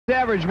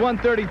Average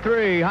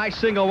 133, high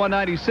single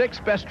 196,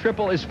 best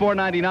triple is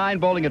 499,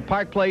 bowling at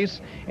Park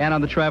Place and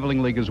on the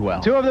Traveling League as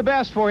well. Two of the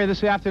best for you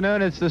this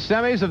afternoon. It's the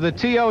semis of the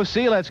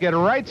TOC. Let's get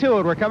right to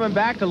it. We're coming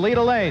back to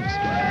Leda Lanes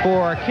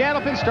for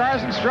Candlepin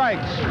Stars and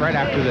Strikes right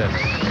after this.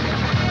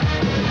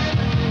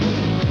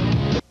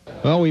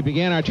 Well, we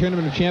began our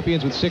Tournament of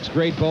Champions with 6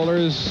 great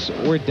bowlers.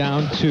 We're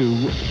down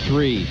to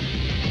 3.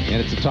 And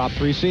it's the top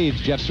 3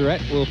 seeds. Jeff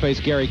Surette will face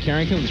Gary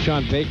Carrington with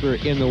Shawn Baker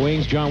in the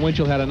wings. John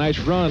Winchell had a nice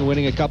run,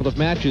 winning a couple of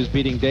matches,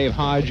 beating Dave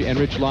Hodge and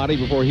Rich Lottie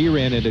before he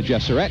ran into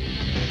Jeff Surette.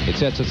 It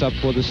sets us up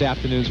for this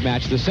afternoon's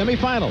match, the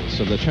semifinals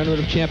of the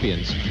Tournament of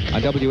Champions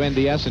on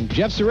WNDS. And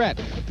Jeff Surette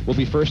will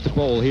be first to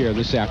bowl here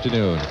this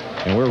afternoon.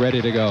 And we're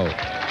ready to go.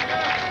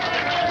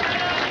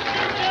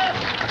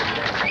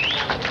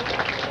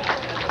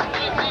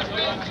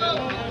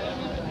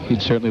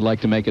 He'd certainly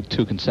like to make it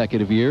 2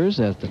 consecutive years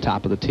at the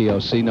top of the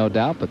TOC, no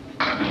doubt, but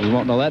we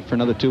won't know that for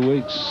another 2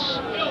 weeks.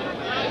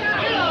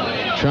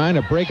 Trying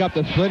to break up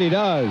the split, he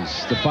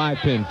does. The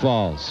 5-pin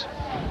falls.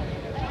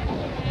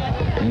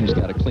 And he's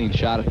got a clean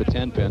shot at the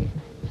 10-pin.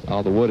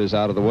 All the wood is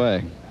out of the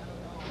way.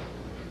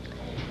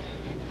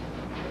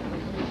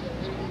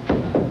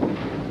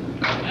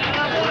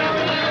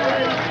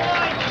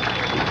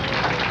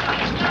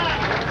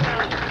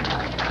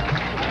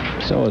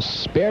 So a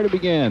spare to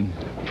begin.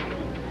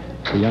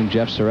 For young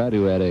Jeff Surette,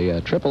 who had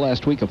a triple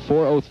last week of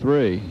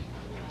 403,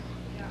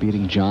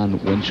 beating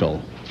John Winchell,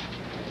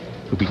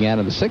 who began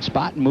in the 6th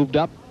spot and moved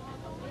up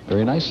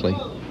very nicely.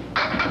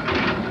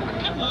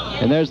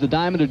 And there's the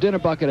diamond or dinner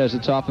bucket, as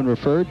it's often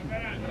referred,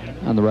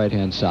 on the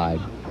right-hand side.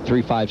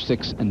 3, 5,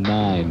 6, and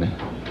 9.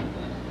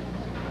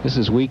 This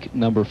is week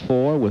number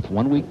 4 with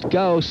 1 week to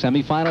go.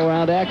 Semifinal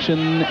round action,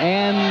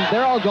 and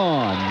they're all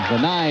gone. The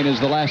 9 is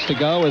the last to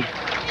go with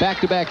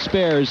back-to-back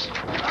spares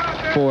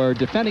for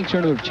defending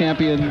Tournament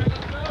Champion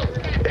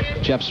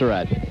Jeff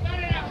Surette.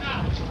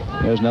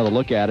 There's another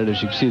look at it.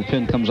 As you can see, the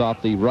pin comes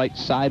off the right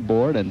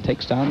sideboard and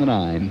takes down the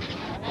 9.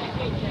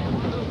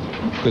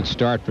 Good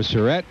start for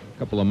Surette. A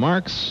couple of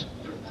marks.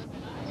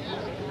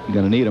 You're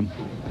going to need them.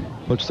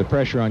 Puts the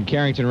pressure on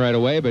Carrington right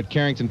away, but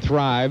Carrington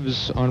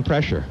thrives on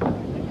pressure.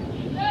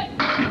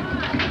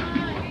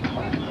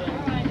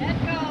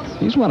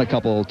 He's won a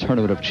couple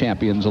Tournament of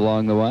Champions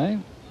along the way.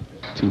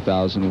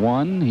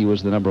 2001, he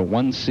was the number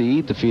 1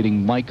 seed,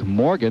 defeating Mike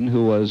Morgan,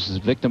 who was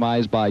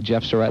victimized by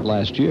Jeff Surette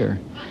last year.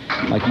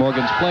 Mike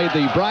Morgan's played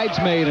the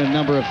bridesmaid a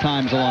number of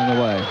times along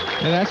the way.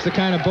 And that's the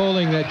kind of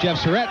bowling that Jeff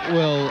Surette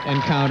will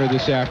encounter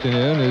this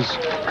afternoon, as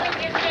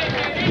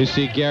you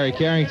see Gary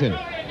Carrington.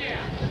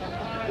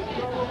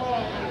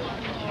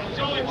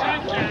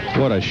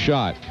 What a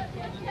shot.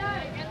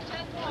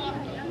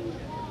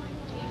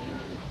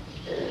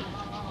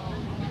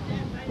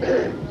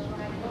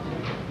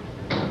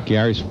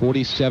 Gary's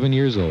 47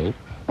 years old.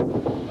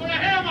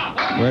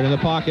 Right in the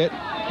pocket.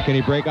 Can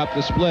he break up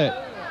the split?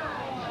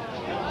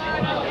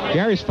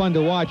 Gary's fun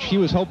to watch. He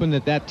was hoping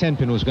that that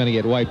 10-pin was going to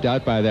get wiped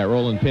out by that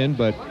rolling pin,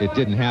 but it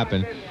didn't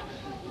happen.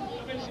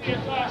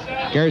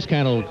 Gary's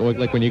kind of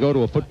like when you go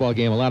to a football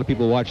game, a lot of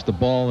people watch the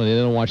ball and they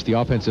don't watch the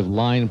offensive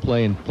line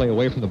play and play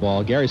away from the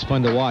ball. Gary's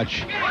fun to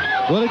watch.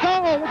 Will it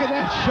go? Look at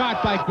that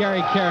shot by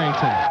Gary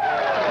Carrington.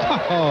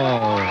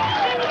 Oh.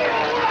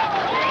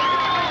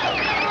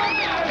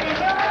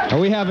 Are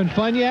we having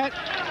fun yet?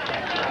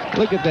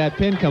 Look at that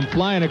pin come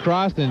flying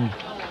across and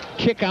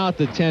kick out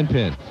the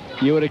 10-pin.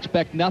 You would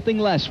expect nothing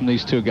less from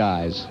these two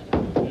guys.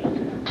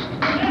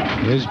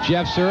 Here's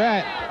Jeff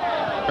Surette.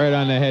 Right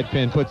on the head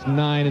pin, puts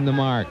 9 in the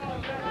mark.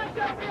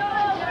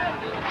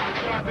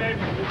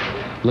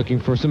 Looking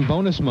for some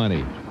bonus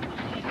money.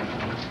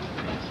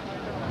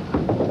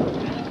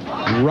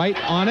 Right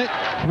on it,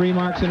 3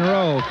 marks in a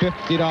row,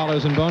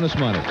 $50 in bonus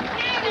money.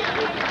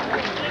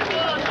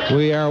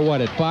 We are,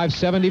 what, at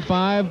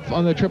 $575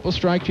 on the triple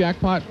strike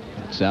jackpot?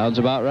 Sounds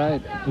about right.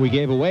 We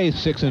gave away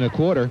 6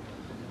 1/4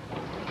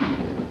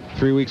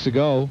 3 weeks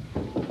ago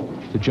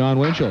to John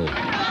Winchell.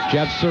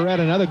 Jeff Surette,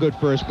 another good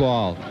first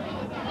ball.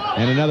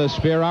 And another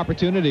spare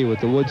opportunity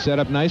with the wood set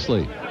up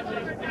nicely.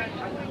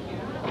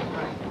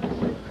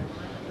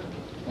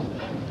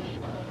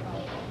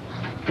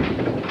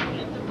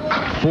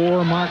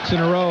 Four marks in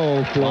a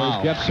row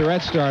for Jeff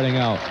Surette starting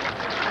out.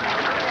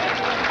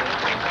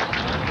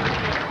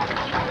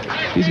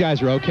 These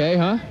guys are okay,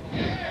 huh?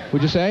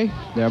 Would you say?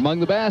 They're among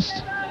the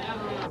best.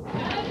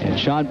 And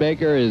Shawn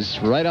Baker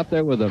is right up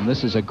there with them.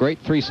 This is a great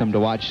threesome to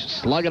watch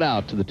slug it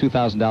out to the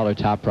 $2,000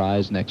 top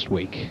prize next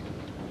week.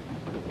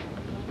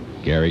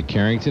 Gary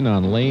Carrington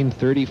on lane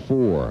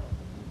 34.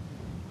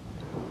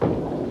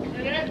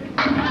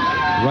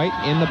 Right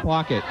in the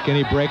pocket. Can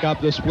he break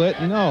up the split?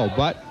 No,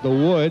 but the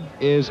wood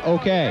is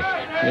okay.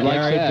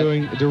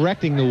 Gary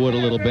directing the wood a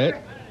little bit.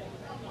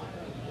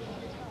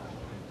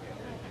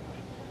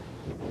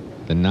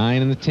 The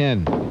 9 and the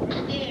 10.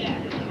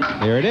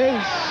 There it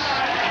is.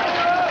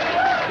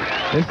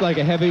 It's like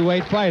a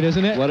heavyweight fight,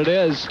 isn't it? What it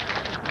is.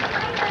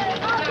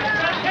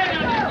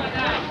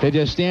 They're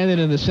just standing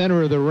in the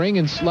center of the ring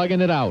and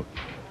slugging it out.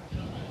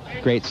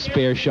 Great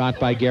spare shot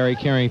by Gary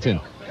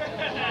Carrington.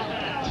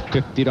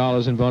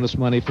 $50 in bonus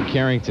money for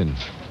Carrington.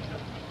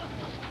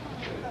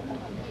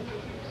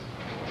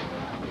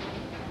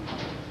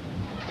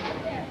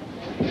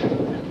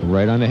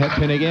 Right on the head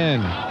pin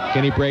again.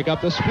 Can he break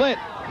up the split?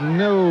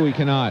 No, he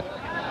cannot.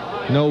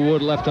 No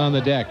wood left on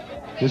the deck.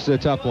 This is a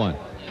tough one.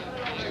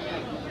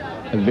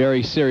 A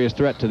very serious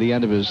threat to the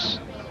end of his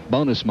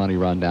bonus money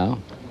run now.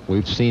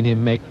 We've seen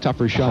him make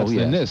tougher shots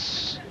than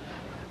this.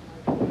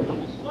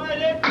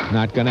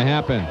 Not going to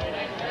happen.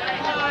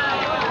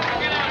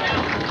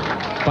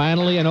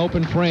 Finally, an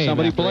open frame.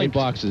 Somebody after 8 blinked.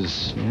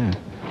 boxes. Yeah.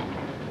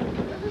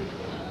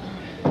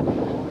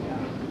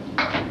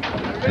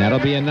 That'll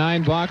be a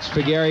 9-box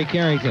for Gary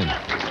Carrington.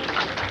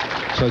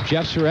 So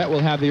Jeff Surette will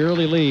have the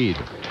early lead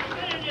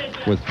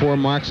with 4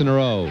 marks in a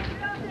row.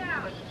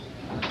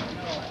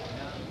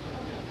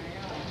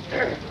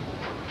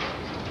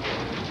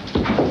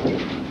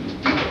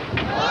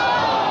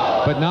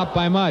 But not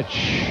by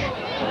much.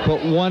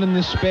 Put 1 in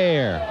the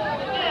spare.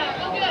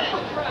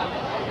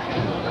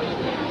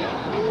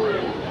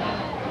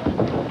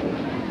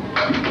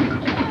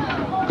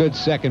 Good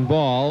second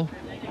ball.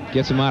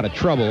 Gets him out of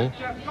trouble.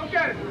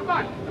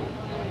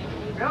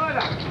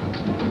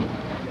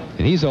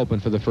 And he's open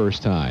for the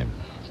first time.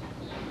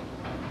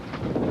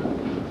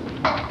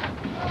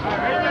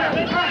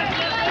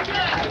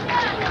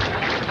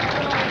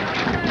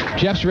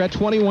 Jeff Surette,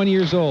 21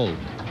 years old.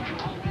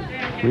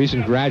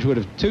 Recent graduate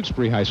of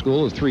Tewksbury High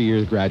School, a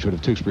 3-year graduate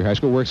of Tewksbury High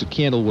School, works at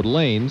Candlewood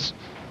Lanes.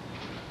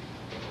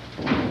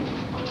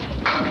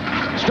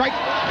 Strike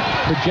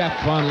for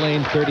Jeff on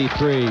lane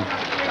 33.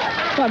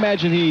 I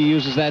imagine he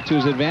uses that to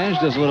his advantage,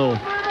 does a little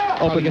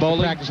open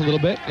bowling. Practice a little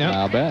bit. Yeah.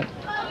 I'll bet.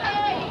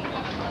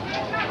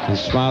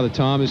 His father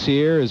Tom is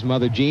here, his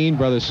mother Jean,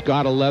 brother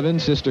Scott 11,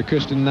 sister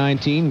Kristen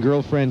 19,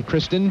 girlfriend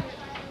Kristen.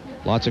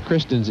 Lots of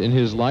Kristens in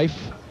his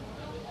life.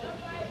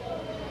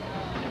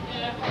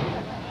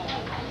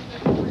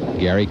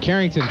 Gary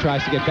Carrington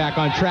tries to get back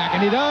on track,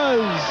 and he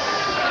does.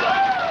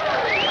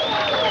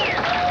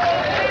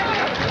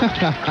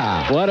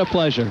 What a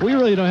pleasure. We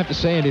really don't have to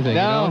say anything.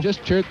 No. You know?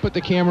 Just put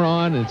the camera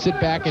on and sit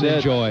back and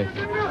enjoy.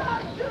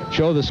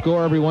 Show the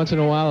score every once in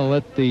a while and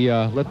let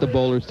the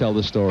bowlers tell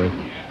the story.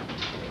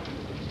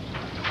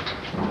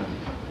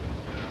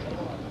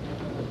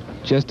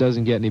 Just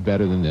doesn't get any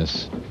better than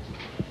this.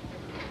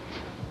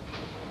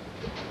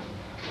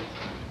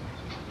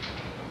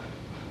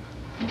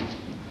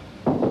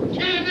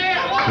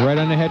 Right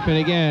on the head pin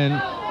again.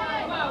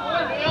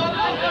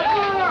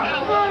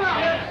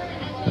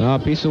 A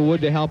piece of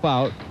wood to help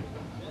out.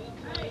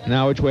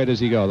 Now which way does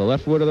he go? The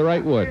left wood or the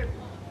right wood?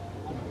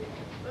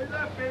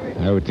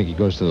 I would think he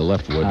goes to the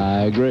left wood.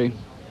 I agree.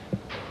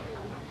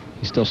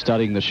 He's still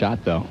studying the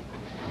shot, though.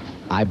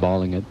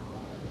 Eyeballing it.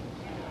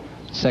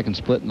 Second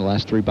split in the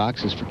last 3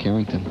 boxes for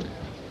Carrington.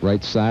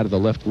 Right side of the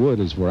left wood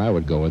is where I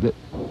would go with it.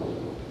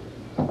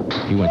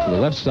 He went to the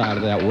left side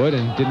of that wood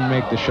and didn't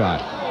make the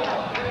shot.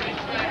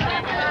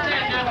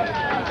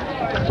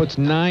 Puts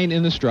 9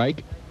 in the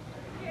strike.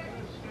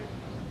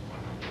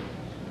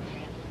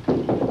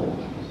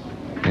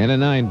 And a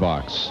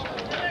 9-box.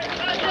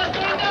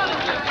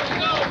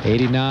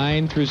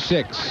 89 through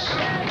 6.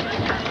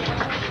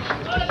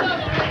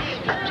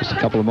 Just a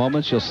couple of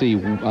moments, you'll see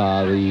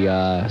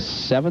the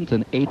 7th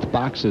and 8th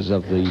boxes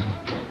of the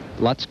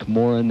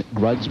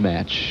Lutsk-Morin-Gruds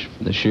match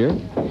this year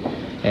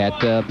at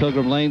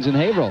Pilgrim Lanes in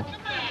Haverhill.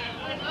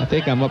 I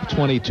think I'm up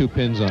 22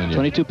 pins on you.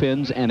 22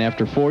 pins, and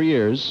after 4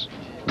 years,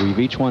 we've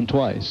each won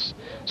twice.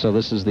 So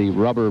this is the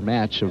rubber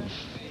match of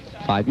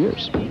 5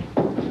 years.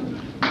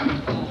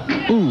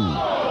 Ooh.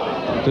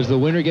 Does the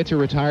winner get to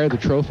retire the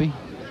trophy?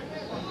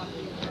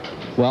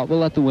 Well, we'll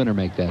let the winner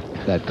make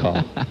that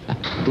call,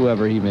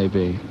 whoever he may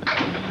be.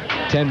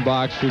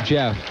 10-box for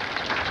Jeff.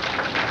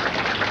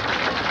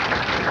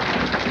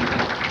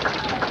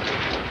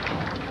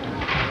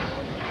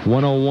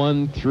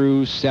 .101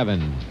 through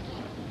 7.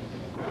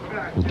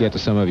 We'll get to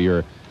some of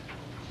your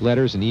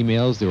letters and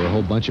emails. There were a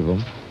whole bunch of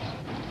them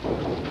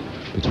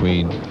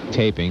between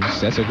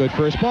tapings. That's a good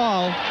first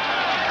ball.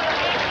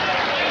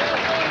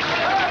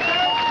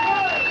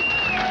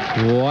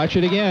 Watch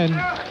it again.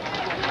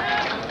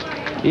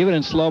 Even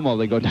in slow-mo,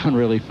 they go down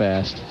really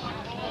fast.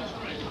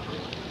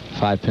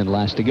 5-pin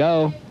last to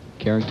go.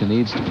 Carrington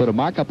needs to put a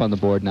mark up on the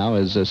board now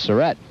as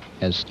Surette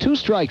has 2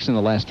 strikes in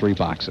the last 3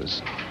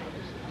 boxes.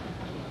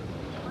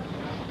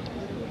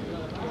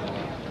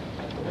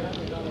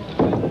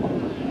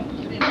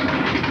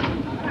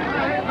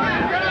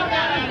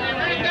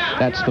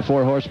 That's the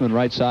 4 horsemen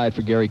right side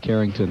for Gary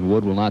Carrington.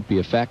 Wood will not be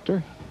a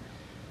factor,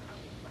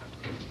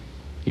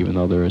 even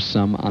though there is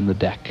some on the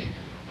deck.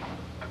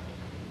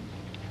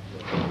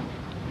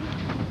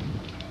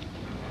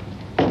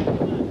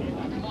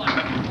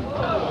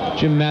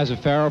 Jim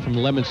Mazzaferro from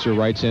Leominster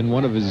writes in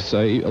one of his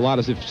a lot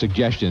of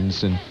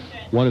suggestions, and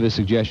one of his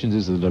suggestions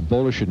is that a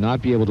bowler should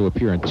not be able to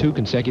appear in 2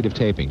 consecutive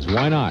tapings.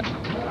 Why not?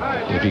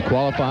 If he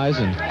qualifies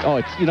and...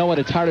 Oh, you know what?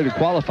 It's harder to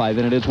qualify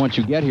than it is once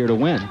you get here to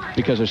win,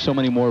 because there's so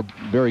many more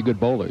very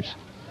good bowlers.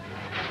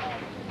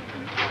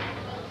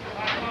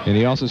 And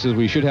he also says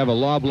we should have a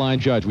lob line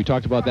judge. We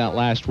talked about that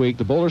last week.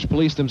 The bowlers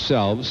police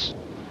themselves.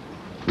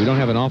 We don't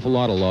have an awful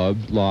lot of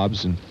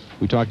lobs, and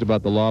we talked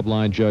about the lob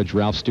line judge,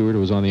 Ralph Stewart, who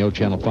was on the O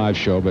Channel 5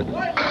 show, but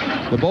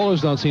the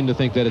bowlers don't seem to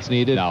think that it's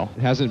needed. No.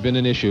 It hasn't been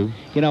an issue.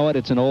 You know what?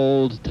 It's an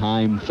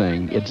old-time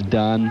thing. It's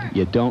done.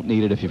 You don't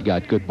need it if you've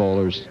got good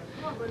bowlers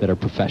that are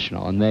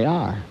professional, and they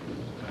are.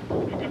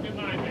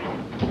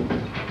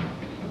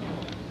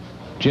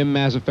 Jim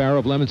Mazzafarro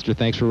of Leominster,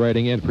 thanks for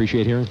writing in.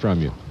 Appreciate hearing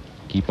from you.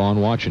 Keep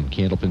on watching.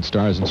 Candlepin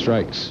Stars and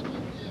Strikes.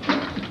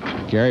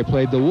 Gary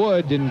played the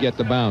wood, didn't get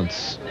the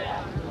bounce.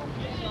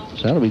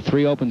 So that'll be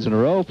 3 opens in a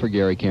row for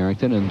Gary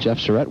Carrington, and Jeff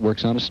Surette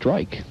works on a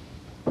strike.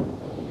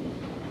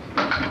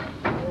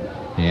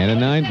 And a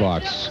 9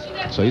 box.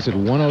 So he's at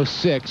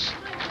 106,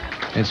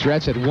 and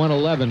Surette's at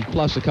 111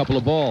 plus a couple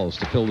of balls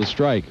to fill the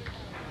strike.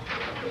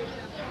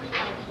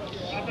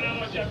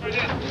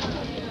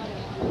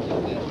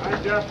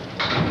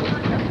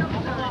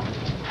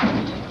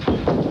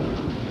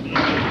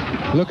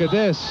 Look at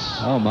this.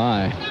 Oh,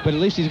 my. But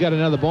at least he's got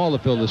another ball to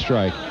fill the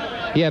strike.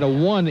 He had a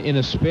 1 in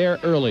a spare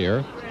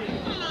earlier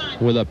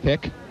with a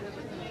pick.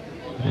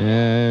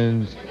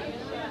 And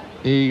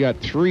he got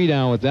 3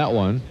 down with that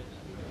one.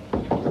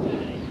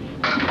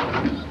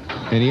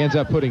 And he ends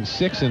up putting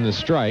 6 in the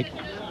strike.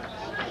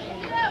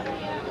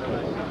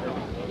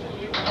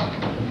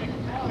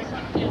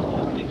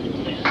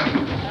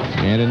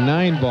 And a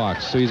 9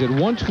 box. So he's at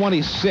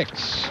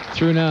 126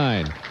 through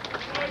 9.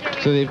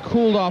 So they've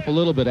cooled off a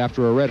little bit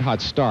after a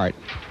red-hot start.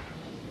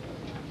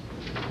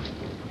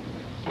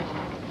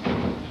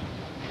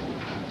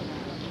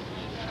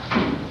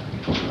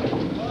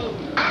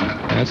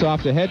 That's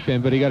off the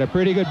headpin, but he got a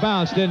pretty good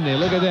bounce, didn't he?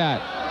 Look at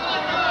that.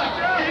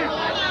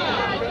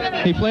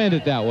 He planned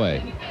it that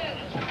way.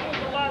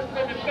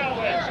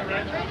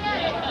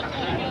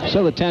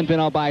 So the 10-pin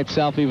all by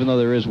itself, even though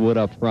there is wood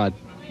up front.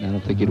 I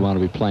don't think you'd want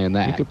to be playing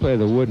that. He could play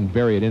the wood and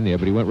bury it in there,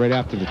 but he went right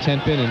after the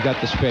 10-pin and got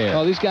the spare.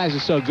 Oh, these guys are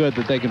so good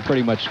that they can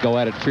pretty much go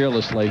at it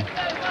fearlessly.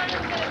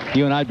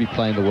 You and I'd be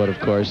playing the wood, of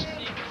course.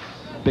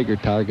 Bigger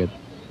target.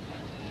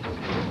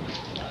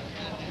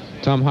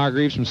 Tom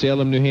Hargreaves from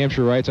Salem, New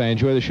Hampshire writes, I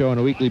enjoy the show on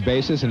a weekly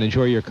basis and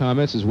enjoy your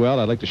comments as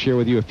well. I'd like to share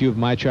with you a few of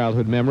my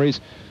childhood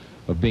memories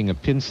of being a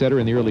pin setter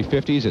in the early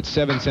 50s. At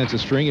 7 cents a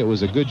string, it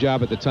was a good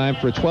job at the time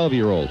for a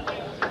 12-year-old.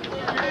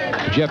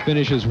 Jeff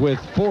finishes with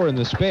 4 in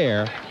the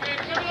spare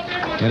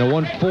and a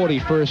 140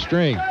 first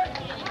string.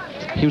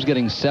 He was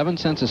getting 7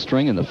 cents a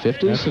string in the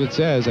 50s? That's what it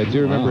says. I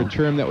do remember a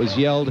term that was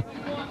yelled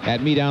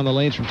at me down the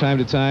lanes from time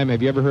to time.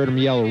 Have you ever heard him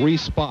yell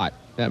respot?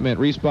 That meant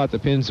respot. The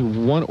pins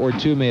 1 or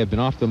 2 may have been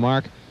off the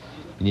mark,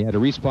 and you had to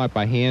respot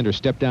by hand or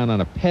step down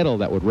on a pedal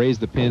that would raise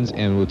the pins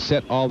and would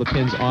set all the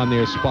pins on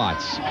their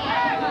spots.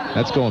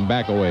 That's going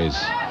back a ways.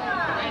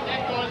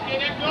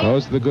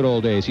 Those are the good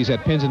old days. He's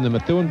had pins in the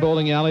Methuen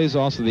bowling alleys,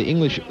 also the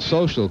English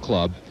Social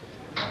Club.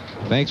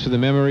 Thanks for the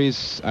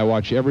memories. I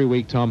watch every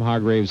week. Tom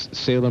Hargraves,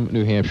 Salem,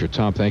 New Hampshire.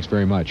 Tom, thanks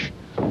very much.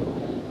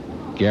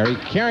 Gary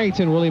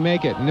Carrington, will he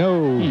make it?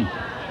 No.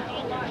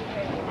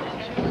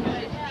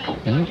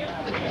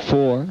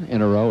 4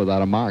 in a row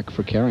without a mark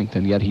for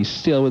Carrington, yet he's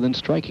still within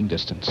striking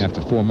distance.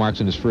 After 4 marks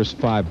in his first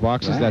 5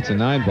 boxes, that's a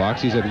 9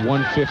 box. He's at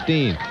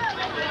 115.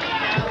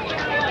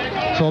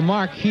 So a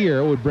mark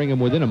here would bring him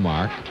within a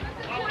mark.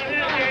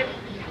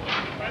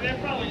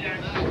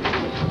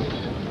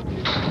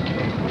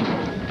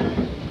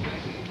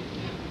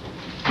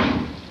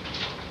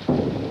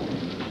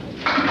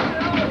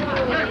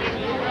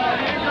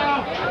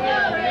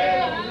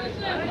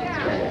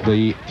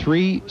 The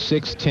 3,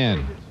 6,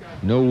 10.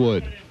 No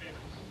wood.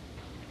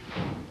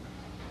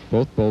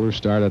 Both bowlers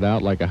started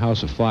out like a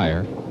house of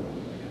fire.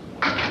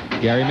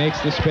 Gary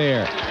makes the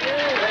spare.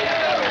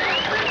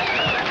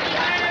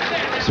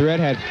 Surette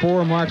had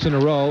 4 marks in a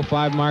row,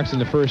 5 marks in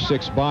the first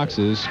 6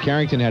 boxes.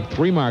 Carrington had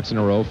 3 marks in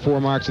a row, 4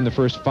 marks in the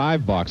first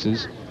 5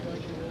 boxes.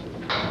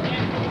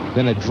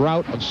 Then a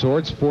drought of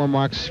sorts, 4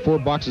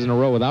 boxes in a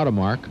row without a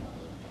mark.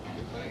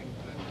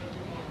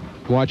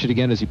 Watch it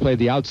again as he played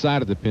the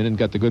outside of the pin and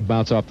got the good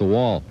bounce off the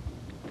wall.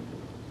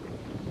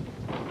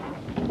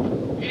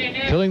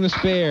 Filling the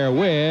spare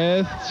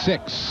with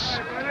 6.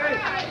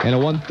 And a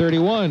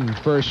 131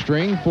 first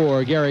string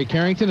for Gary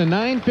Carrington. A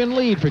 9-pin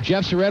lead for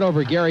Jeff Surette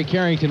over Gary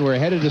Carrington. We're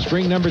headed to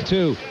string number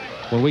 2.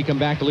 When we come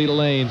back to Leda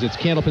Lanes, it's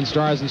Candlepin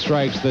Stars and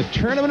Strikes, the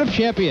Tournament of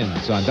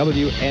Champions on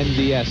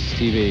WNDS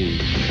TV.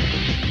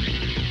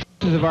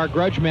 Of our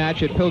grudge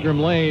match at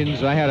Pilgrim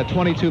Lanes, I had a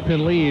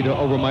 22-pin lead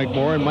over Mike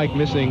Moore, and Mike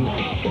missing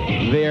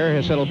there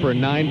has settled for a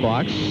 9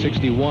 box,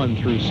 61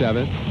 through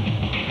 7.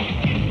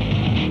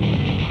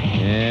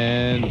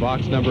 And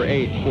box number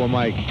 8 for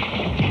Mike.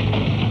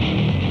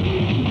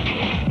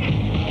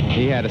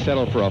 He had to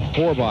settle for a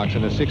 4 box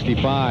and a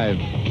 65.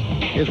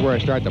 Here's where I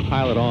start to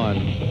pile it on.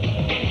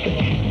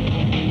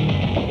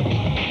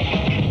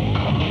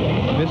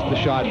 Missed the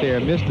shot there,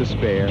 missed the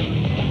spare.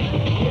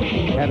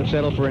 Had to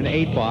settle for an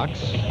 8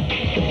 box.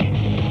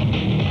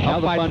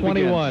 Up by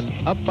 21.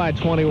 Begins. Up by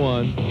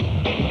 21.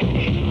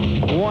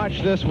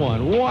 Watch this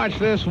one. Watch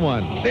this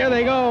one. There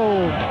they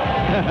go.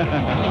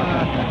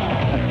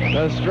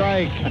 The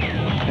strike.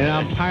 And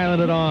I'm piling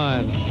it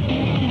on.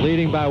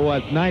 Leading by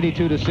what?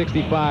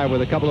 92-65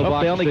 with a couple of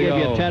boxes They only to gave go.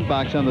 you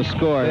 $10 on the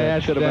score.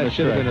 That should have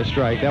been a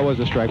strike. That was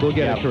a strike. We'll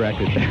get it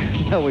corrected.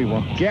 No, we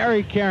won't.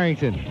 Gary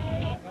Carrington.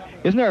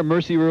 Isn't there a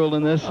mercy rule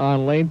in this?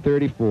 On lane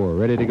 34.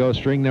 Ready to go,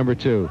 string number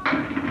 2.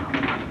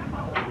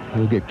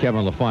 We'll get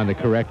Kevin LaFond to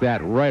correct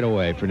that right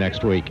away for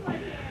next week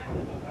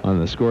on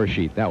the score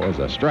sheet. That was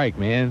a strike,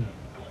 man.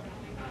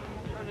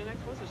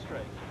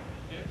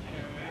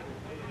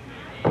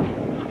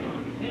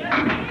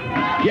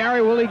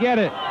 Gary, will he get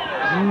it?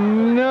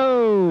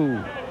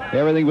 No.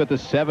 Everything but the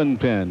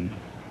 7-pin.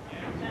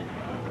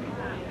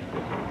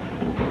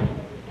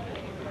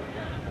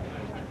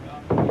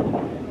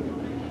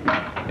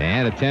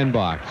 And a 10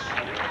 box.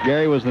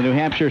 Gary was the New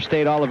Hampshire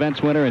State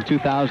All-Events winner in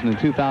 2000 and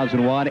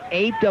 2001.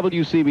 8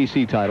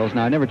 WCBC titles.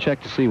 Now, I never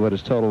checked to see what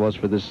his total was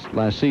for this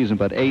last season,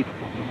 but 8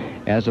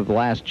 as of the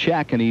last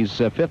check. And he's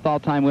 5th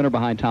all-time winner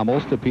behind Tom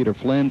Olsta, Peter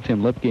Flynn,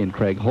 Tim Lipke, and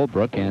Craig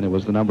Holbrook. And it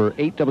was the number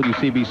 8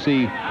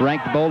 WCBC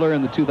ranked bowler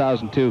in the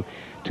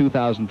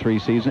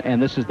 2002-2003 season.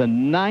 And this is the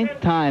 9th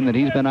time that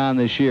he's been on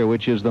this year,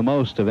 which is the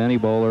most of any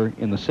bowler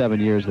in the 7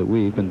 years that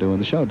we've been doing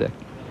the show, Dick.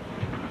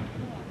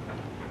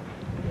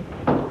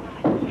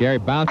 Gary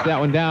bounced that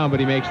one down, but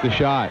he makes the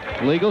shot.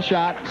 Legal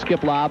shot,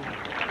 skip lob.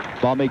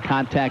 Ball made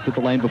contact with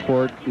the lane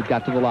before it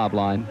got to the lob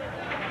line.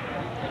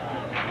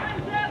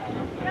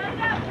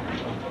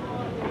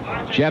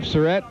 Jeff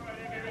Surette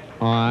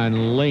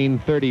on lane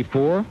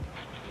 34.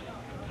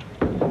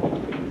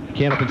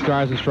 Candlepin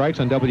Stars and Strikes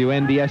on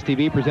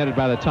WNDS-TV, presented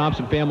by the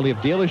Thompson family of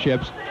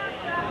dealerships.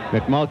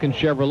 McMulkin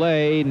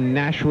Chevrolet,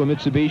 Nashua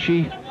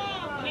Mitsubishi,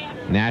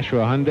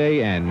 Nashua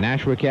Hyundai, and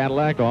Nashua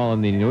Cadillac, all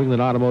in the New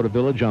England Automotive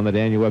Village on the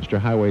Daniel Webster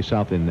Highway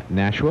south in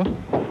Nashua.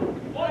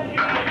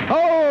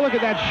 Oh, look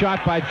at that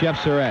shot by Jeff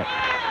Surette.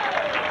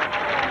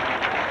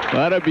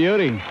 What a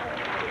beauty.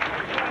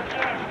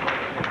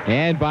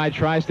 And by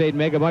Tri-State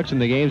Megabucks in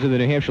the games of the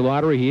New Hampshire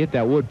Lottery, he hit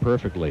that wood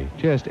perfectly.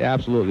 Just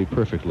absolutely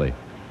perfectly.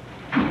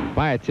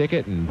 Buy a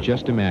ticket and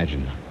just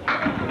imagine.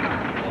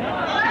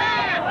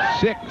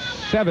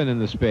 6-7 in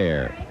the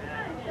spare.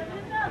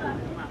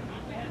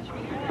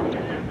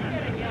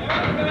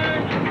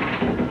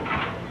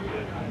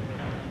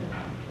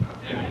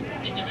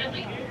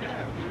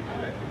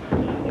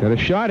 Got a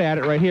shot at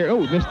it right here.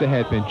 Oh, missed the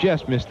head pin.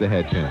 Just missed the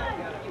head pin.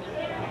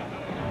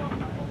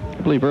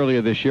 I believe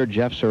earlier this year,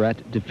 Jeff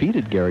Surette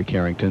defeated Gary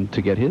Carrington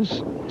to get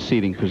his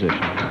seating position.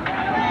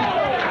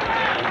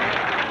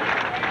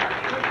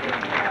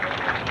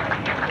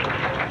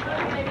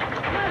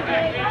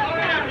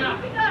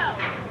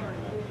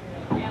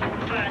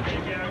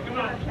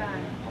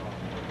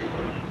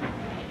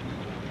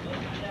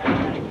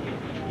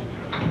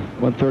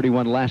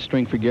 .131 last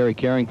string for Gary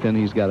Carrington.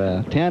 He's got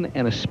a 10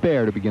 and a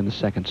spare to begin the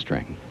second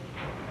string.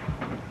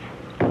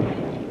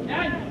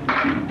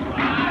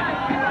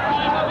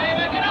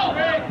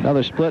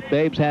 Another split.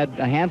 Babe's had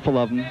a handful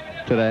of them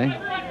today,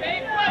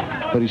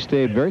 but he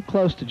stayed very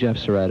close to Jeff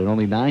Surette and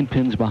only 9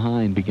 pins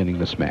behind beginning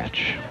this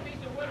match.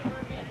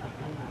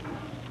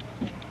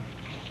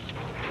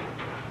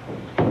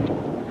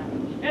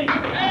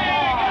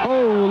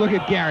 Oh, look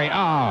at Gary.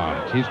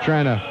 Oh, he's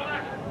trying to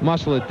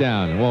muscle it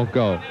down. It won't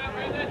go.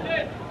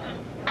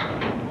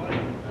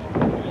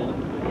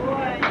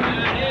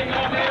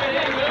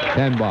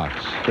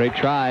 $10. Great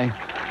try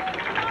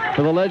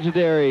for the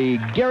legendary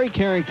Gary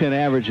Carrington,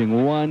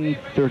 averaging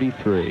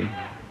 133.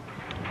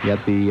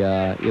 Yet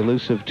the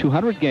elusive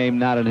 200 game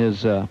not in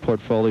his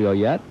portfolio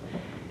yet,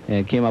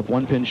 and came up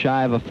 1 pin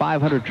shy of a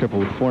 500 triple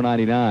with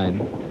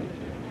 499,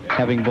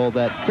 having bowled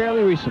that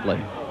fairly recently.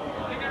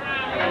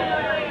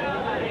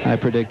 I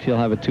predict he'll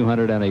have a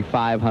 200 and a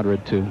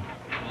 500 to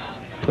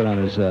put on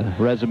his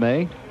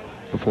resume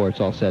before it's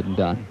all said and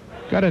done.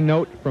 Got a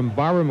note from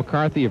Barbara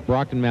McCarthy of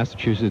Brockton,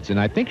 Massachusetts, and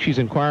I think she's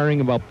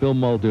inquiring about Bill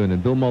Muldoon,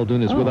 and Bill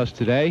Muldoon is with us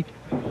today.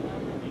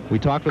 We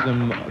talked with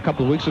him a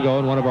couple of weeks ago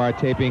in one of our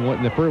taping,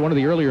 one of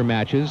the earlier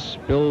matches.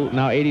 Bill,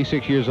 now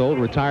 86 years old,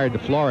 retired to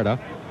Florida,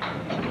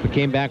 but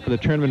came back for the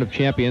Tournament of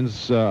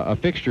Champions, a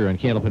fixture in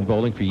Candlepin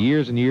bowling for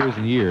years and years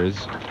and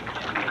years.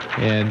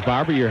 And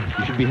Barbara, you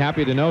should be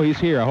happy to know he's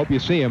here. I hope you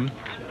see him.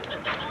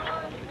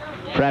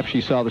 Perhaps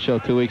she saw the show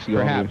 2 weeks ago.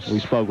 Perhaps. We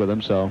spoke with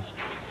him, so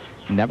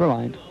never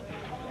mind.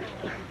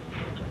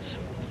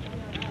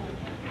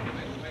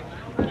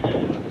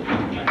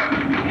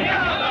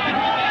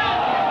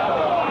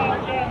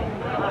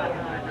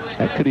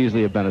 That could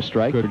easily have been a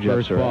strike for Jeff Surette.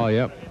 Good first ball,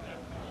 yep.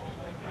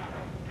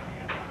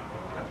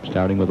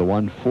 Starting with a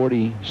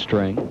 140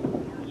 string.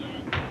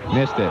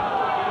 Missed it.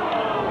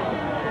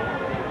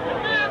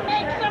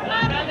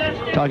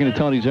 Talking to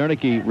Tony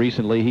Zernicke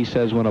recently, he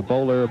says when a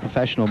bowler, a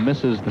professional,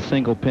 misses the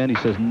single pin, he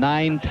says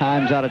 9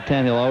 times out of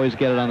 10 he'll always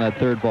get it on that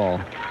third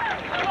ball.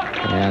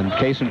 And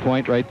case in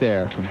point right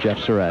there from Jeff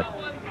Surette,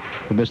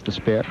 who missed the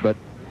spare but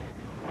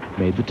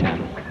made the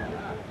 10.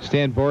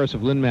 Stan Boris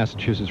of Lynn,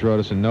 Massachusetts wrote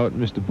us a note.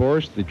 Mr.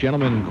 Boris, the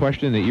gentleman in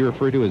question that you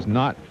refer to is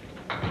not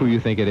who you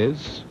think it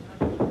is.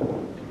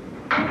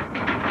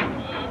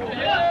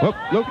 Look,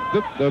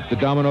 the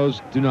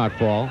dominoes do not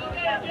fall.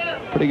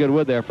 Pretty good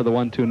wood there for the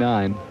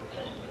 129.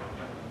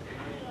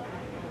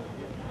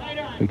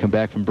 We come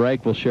back from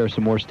break. We'll share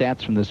some more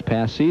stats from this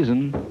past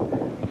season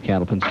of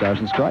Candlepin Stars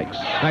and Strikes.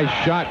 Nice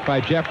shot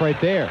by Jeff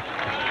right there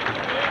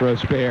for a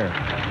spare.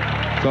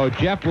 So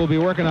Jeff will be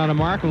working on a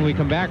mark when we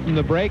come back from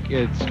the break.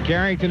 It's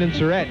Carrington and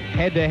Surette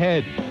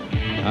head-to-head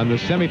on the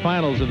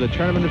semifinals of the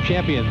Tournament of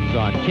Champions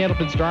on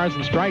Candlepin Stars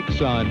and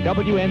Strikes on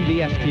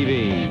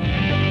WNDS-TV.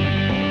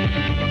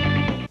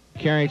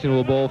 Carrington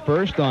will bowl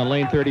first on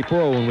lane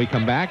 34 when we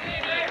come back.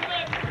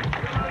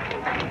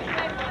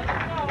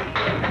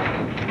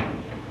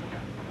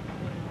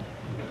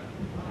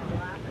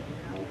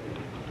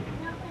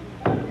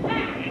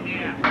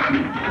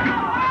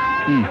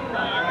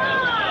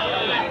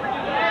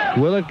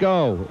 Will it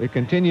go? It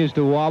continues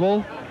to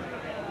wobble.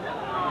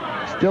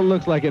 Still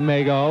looks like it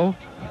may go.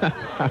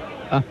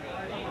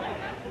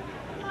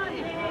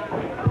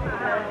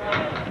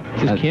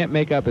 Just can't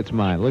make up its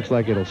mind. Looks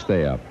like it'll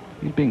stay up.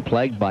 He's being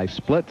plagued by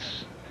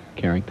splits,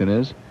 Carrington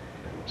is.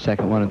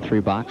 Second one in 3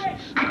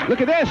 boxes.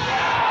 Look at this!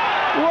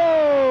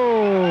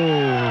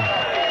 Whoa!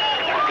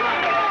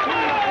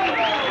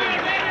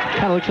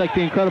 Kind of looks like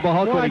the Incredible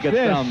Hulk when he gets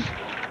down.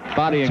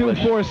 Body English.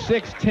 2, 4,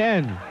 6,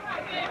 10.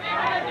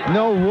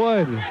 No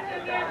wood.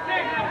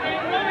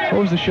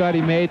 What was the shot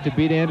he made to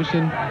beat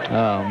Anderson?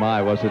 Oh,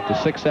 my. Was it the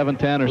 6, 7,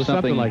 10 or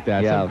something like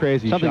that? Yeah, some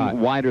crazy something shot.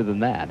 wider than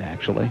that,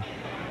 actually.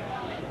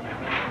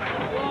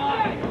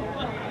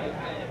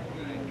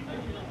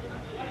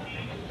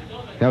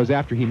 That was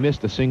after he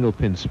missed a single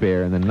pin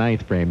spare in the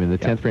 9th frame. In the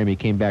 10th frame, he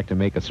came back to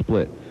make a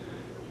split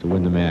to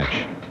win the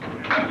match.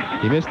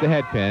 He missed the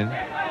head pin.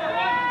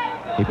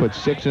 He put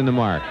 6 in the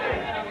mark.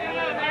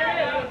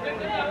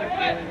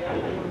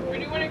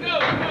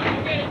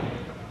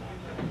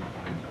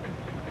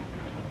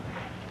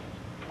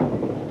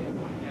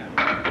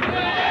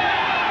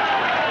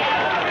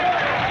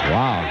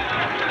 Wow.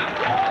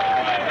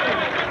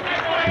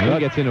 He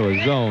gets into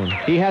a zone.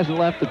 He hasn't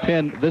left the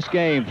pin this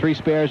game. 3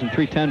 spares and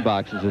 3 10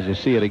 boxes as you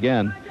see it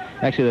again.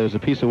 Actually, there was a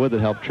piece of wood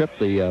that helped trip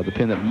the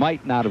pin that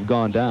might not have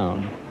gone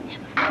down.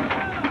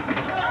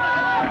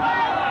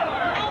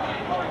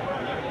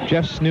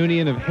 Jeff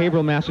Snoonian of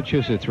Haverhill,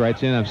 Massachusetts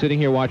writes in, I'm sitting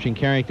here watching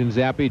Carrington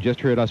Zappy. Just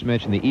heard us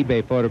mention the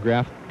eBay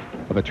photograph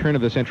of a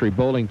turn-of-the-century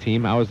bowling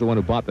team. I was the one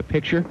who bought the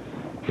picture.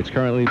 It's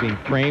currently being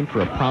framed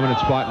for a prominent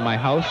spot in my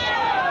house.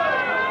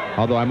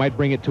 Although I might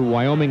bring it to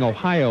Wyoming,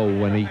 Ohio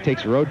when he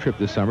takes a road trip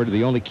this summer to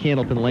the only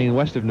Candlepin lane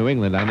west of New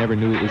England. I never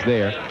knew it was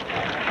there.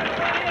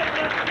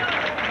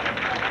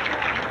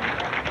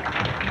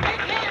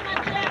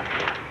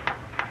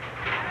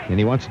 And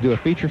he wants to do a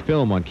feature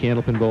film on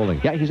Candlepin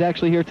bowling. Yeah, he's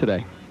actually here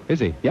today. Is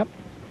he? Yep.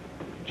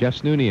 Jeff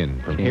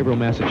Snoonian from Haverhill,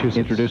 Massachusetts.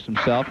 Introduced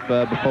himself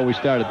before we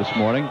started this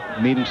morning,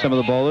 meeting some of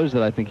the bowlers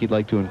that I think he'd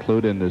like to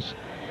include in this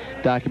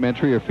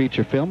documentary or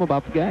feature film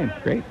about the game.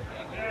 Great.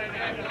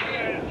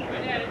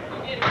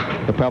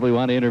 He'll probably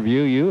want to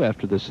interview you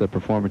after this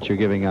performance you're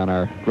giving on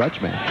our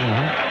grudge match.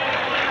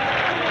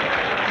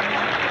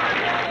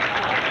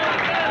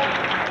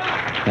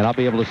 And I'll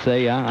be able to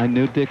say, yeah, I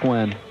knew Dick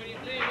when.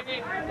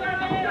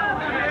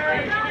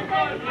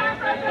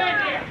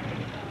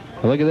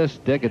 Well, look at this,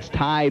 Dick. It's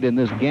tied in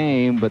this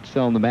game, but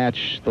still in the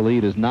match, the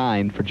lead is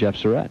 9 for Jeff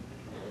Surette.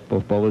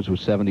 Both bowlers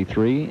with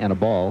 73 and a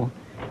ball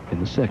in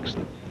the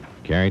 6th.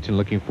 Carrington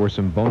looking for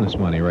some bonus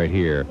money right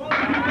here.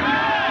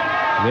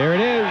 There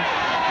it is.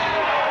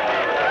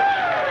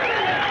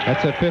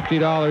 That's a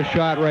 $50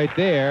 shot right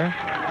there.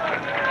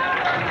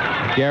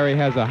 Gary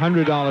has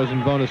 $100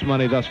 in bonus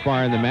money thus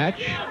far in the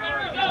match.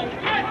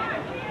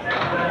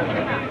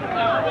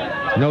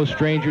 No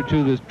stranger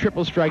to the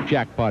triple strike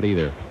jackpot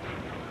either.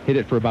 Hit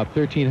it for about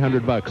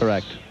 $1,300.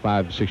 Correct.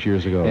 5, 6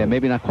 years ago. Yeah,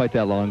 maybe not quite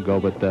that long ago,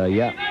 but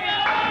yeah.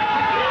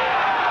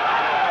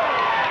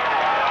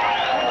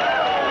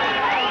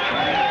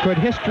 Could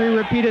history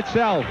repeat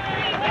itself?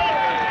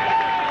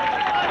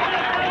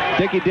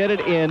 Dickie did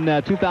it in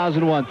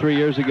 2001, 3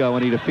 years ago,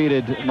 when he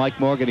defeated Mike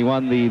Morgan. He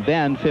won the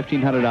then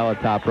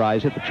 $1,500 top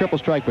prize, hit the triple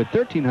strike for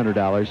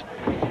 $1,300,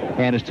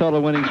 and his total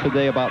winnings for the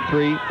day about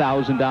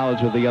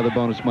 $3,000 with the other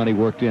bonus money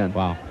worked in.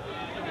 Wow.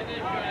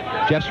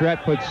 Jeff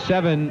Surette put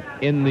 7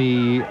 in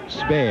the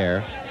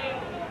spare.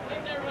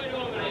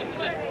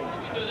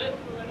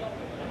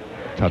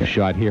 Tough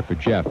shot here for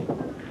Jeff.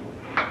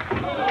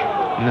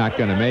 Not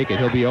going to make it.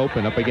 He'll be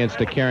open up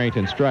against a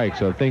Carrington strike,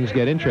 so things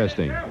get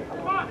interesting.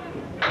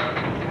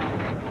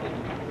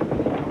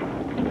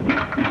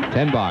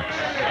 10 bucks.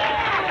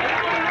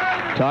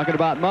 Talking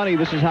about money,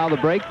 this is how the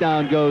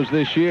breakdown goes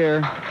this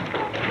year.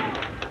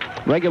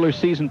 Regular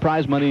season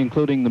prize money,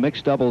 including the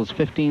mixed doubles,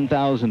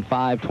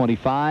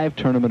 $15,525.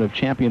 Tournament of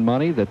champion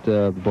money that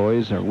the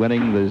boys are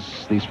winning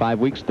these 5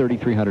 weeks,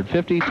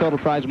 $3,350. Total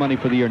prize money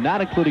for the year,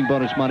 not including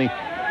bonus money,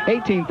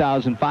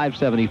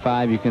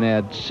 $18,575. You can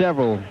add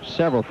several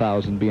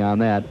thousand beyond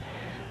that.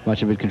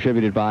 Much of it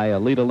contributed by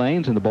Lita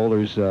Lanes and the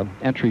bowlers'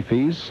 entry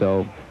fees.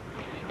 So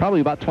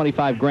probably about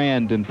 25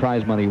 grand in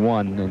prize money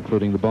won,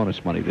 including the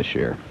bonus money this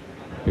year.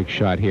 Big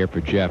shot here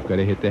for Jeff. Got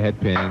to hit the head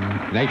pin.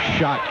 Nice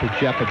shot for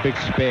Jeff, a big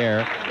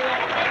spare.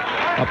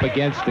 up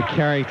against the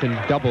Carrington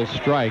double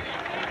strike.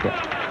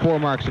 4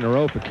 marks in a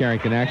row for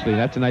Carrington, actually.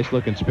 That's a nice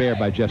looking spare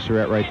by Jeff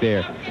Surette right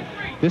there.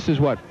 This is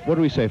what do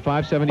we say,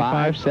 $575?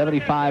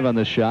 $575 on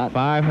this shot.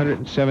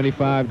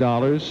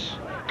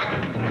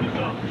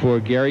 $575 for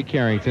Gary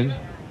Carrington.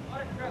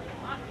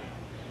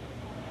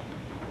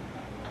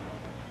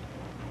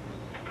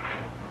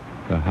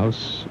 The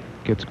house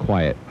gets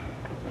quiet.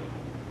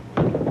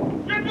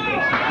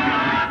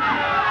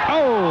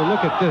 Oh,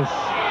 look at this.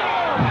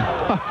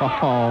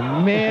 Oh,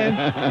 man.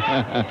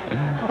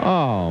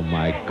 Oh,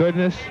 my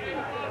goodness.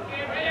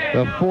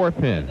 The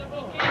 4-pin.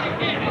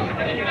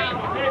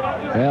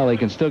 Well, he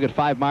can still get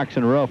 5 marks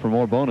in a row for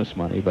more bonus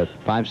money, but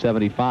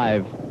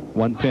 $575,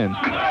 1 pin.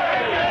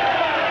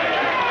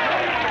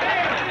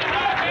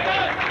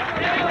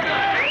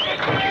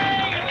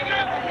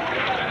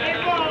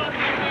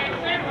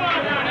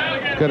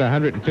 Got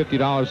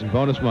 $150 in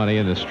bonus money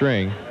in the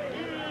string.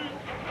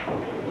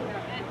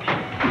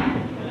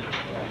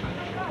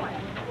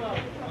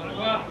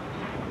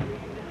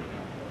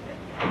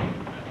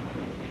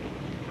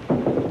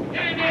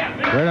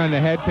 Right on the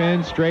head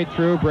pin, straight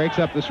through, breaks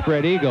up the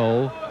spread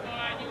eagle.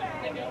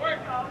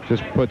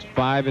 Just puts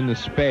 5 in the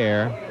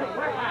spare.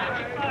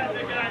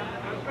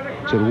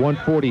 It's at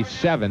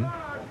 147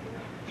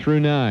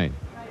 through 9.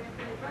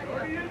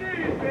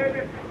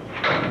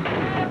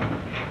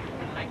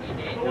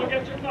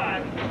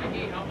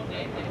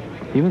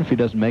 Even if he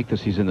doesn't make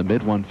this, he's in the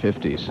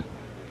mid-150s.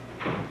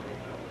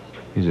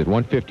 He's at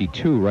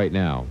 152 right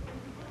now.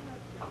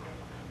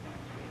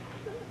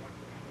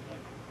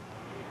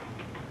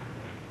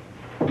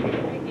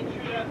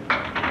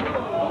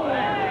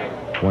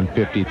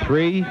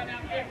 $153.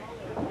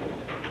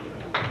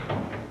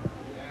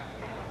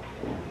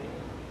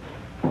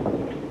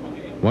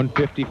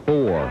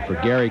 $154 for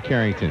Gary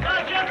Carrington.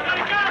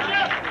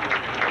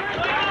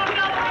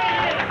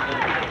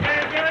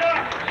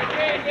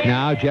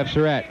 Now Jeff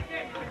Surette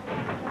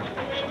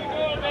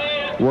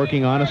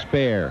working on a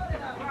spare.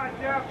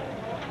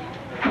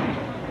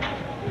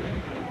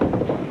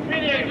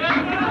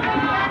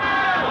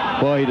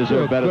 Boy, he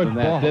deserved better than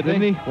that, ball,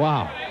 didn't he?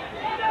 Wow.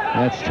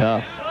 That's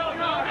tough.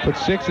 Put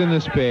 6 in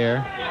the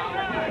spare.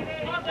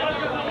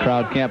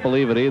 Crowd can't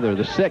believe it either.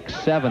 The 6,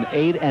 7,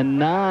 8, and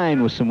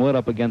 9 with some wood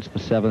up against the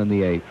 7 and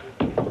the 8.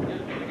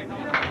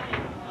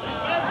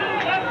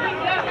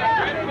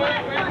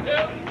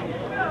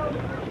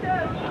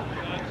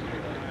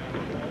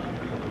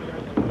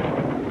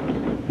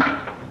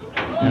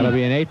 That'll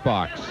be an 8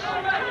 box.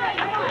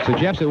 So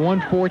Jeff's at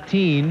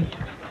 114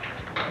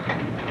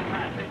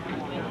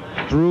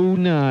 through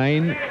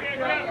 9.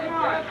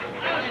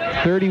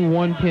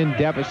 31 pin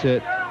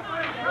deficit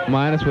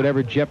minus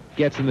whatever Jeff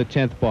gets in the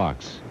 10th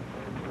box.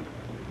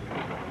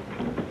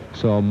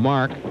 So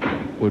Mark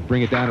would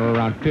bring it down to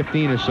around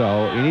 15 or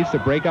so. He needs to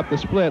break up the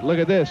split. Look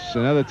at this.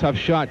 Another tough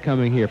shot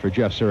coming here for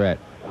Jeff Surette.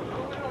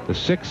 The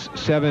 6,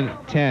 7,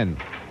 10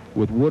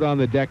 with wood on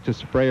the deck to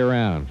spray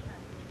around.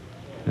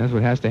 That's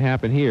what has to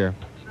happen here.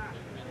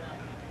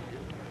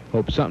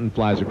 Hope something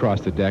flies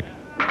across the deck.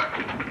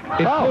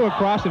 It flew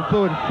across and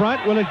flew in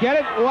front. Will it get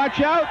it?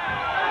 Watch out.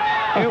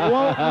 It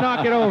won't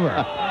knock it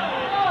over.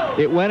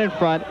 It went in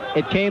front,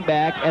 it came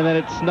back, and then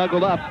it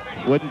snuggled up.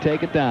 Wouldn't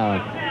take it down.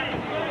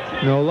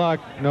 No luck,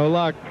 no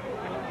luck.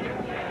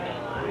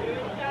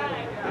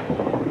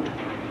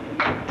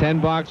 10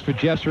 box for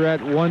Jeff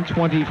Surette,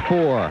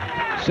 124.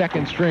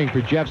 Second string for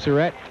Jeff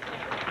Surette.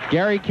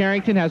 Gary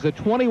Carrington has a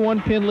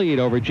 21-pin lead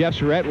over Jeff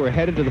Surette. We're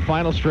headed to the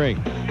final string.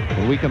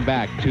 When we come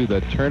back to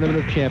the Tournament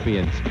of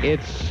Champions,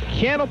 it's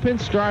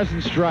Candlepin Stars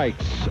and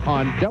Strikes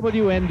on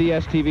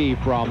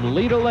WNDS-TV from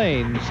Leda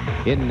Lanes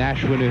in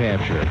Nashua, New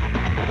Hampshire.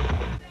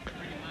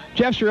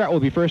 Jeff Surette will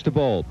be first to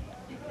bowl.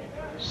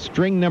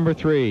 String number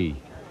 3.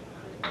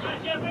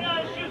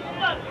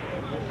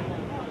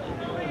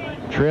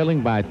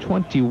 Trailing by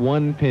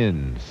 21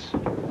 pins.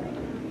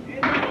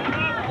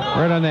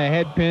 Right on the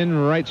head pin,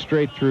 right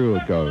straight through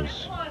it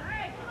goes.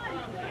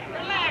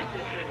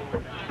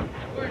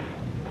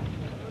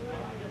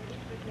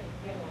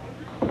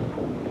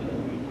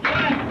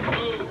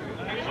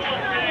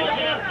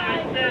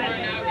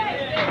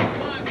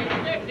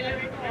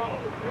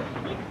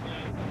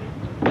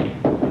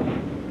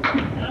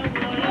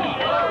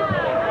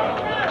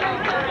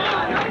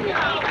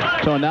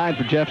 So a 9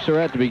 for Jeff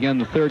Surette to begin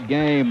the third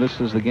game. This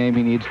is the game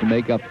he needs to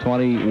make up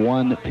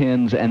 21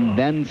 pins and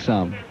then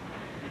some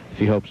if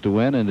he hopes to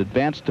win and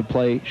advance to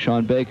play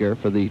Shawn Baker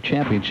for the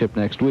championship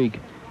next week.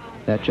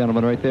 That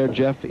gentleman right there,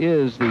 Jeff,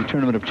 is the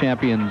Tournament of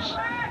Champions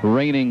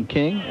reigning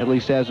king, at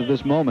least as of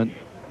this moment.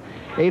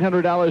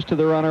 $800 to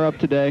the runner-up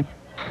today.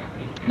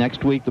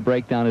 Next week, the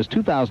breakdown is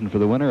 $2,000 for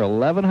the winner,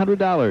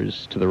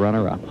 $1,100 to the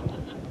runner-up.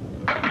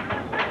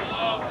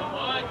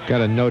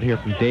 Got a note here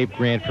from Dave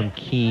Grant from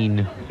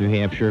Keene, New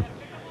Hampshire.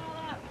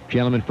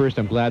 Gentlemen, first,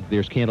 I'm glad that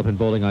there's Candlepin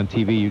Bowling on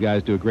TV. You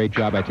guys do a great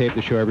job. I tape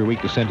the show every week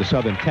to send to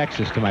Southern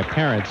Texas to my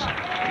parents.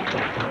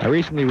 I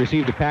recently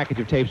received a package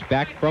of tapes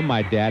back from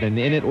my dad, and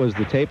in it was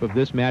the tape of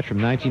this match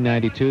from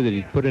 1992 that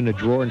he'd put in a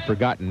drawer and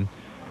forgotten.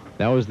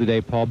 That was the day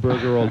Paul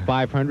Berger rolled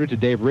 500 to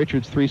Dave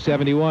Richards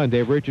 371.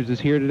 Dave Richards is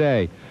here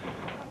today.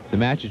 The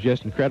match is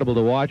just incredible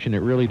to watch, and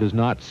it really does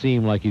not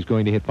seem like he's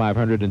going to hit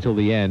 500 until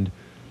the end.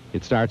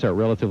 It starts out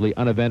relatively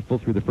uneventful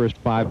through the first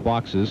 5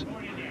 boxes,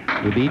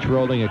 with each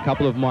rolling a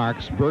couple of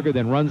marks. Berger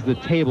then runs the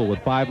table with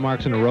 5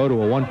 marks in a row to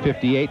a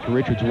 158 to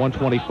Richards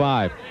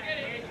 125.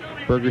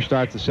 Berger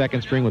starts the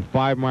second string with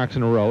 5 marks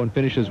in a row and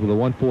finishes with a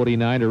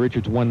 149 to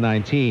Richards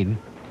 119.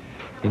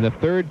 In the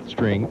third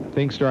string,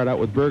 things start out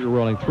with Berger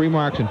rolling 3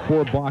 marks in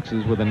 4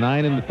 boxes with a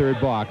 9 in the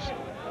third box.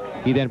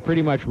 He then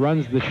pretty much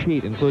runs the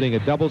sheet, including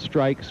a double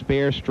strike,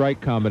 spare strike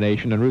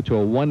combination en route to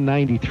a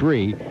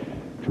 193 to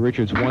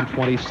Richards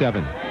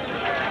 127.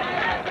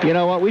 You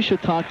know what? We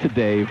should talk to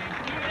Dave.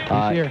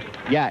 He's here.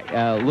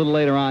 Yeah, a little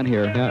later on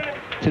here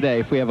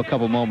today, if we have a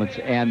couple moments,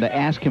 and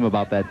ask him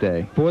about that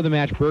day. For the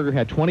match, Berger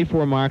had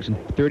 24 marks in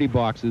 30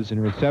 boxes and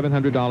earned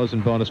 $700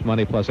 in bonus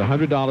money, plus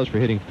 $100 for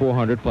hitting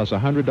 400, plus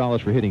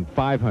 $100 for hitting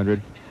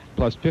 500,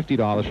 plus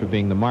 $50 for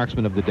being the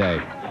marksman of the day.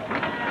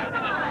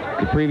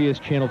 The previous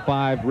Channel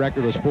 5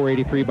 record was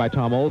 483 by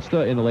Tom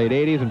Olsta in the late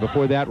 80s, and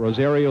before that,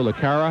 Rosario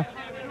Lecara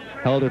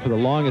held it for the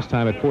longest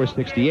time at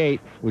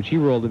 468, which he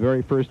rolled the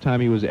very first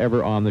time he was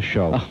ever on the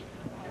show. Oh.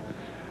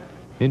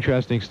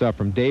 Interesting stuff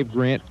from Dave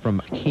Grant from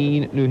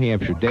Keene, New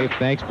Hampshire. Dave,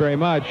 thanks very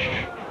much.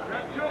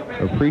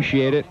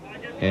 Appreciate it,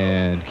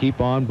 and keep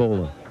on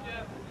bowling.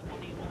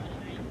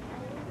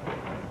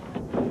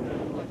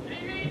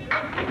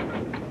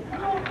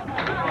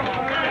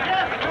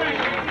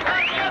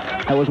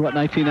 That was what,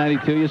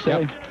 1992, you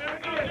say? Yep.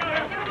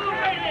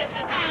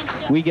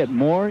 We get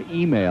more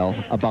email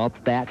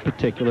about that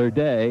particular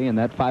day and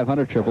that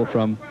 500 triple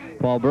from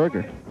Paul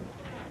Berger.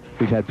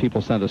 We've had people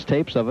send us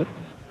tapes of it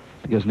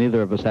because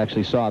neither of us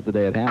actually saw it the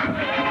day it happened.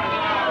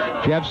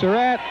 Jeff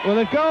Surette, will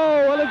it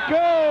go? Will it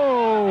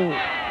go?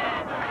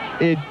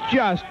 It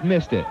just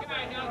missed it.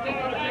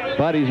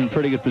 But he's in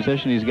pretty good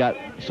position. He's got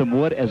some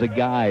wood as a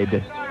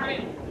guide.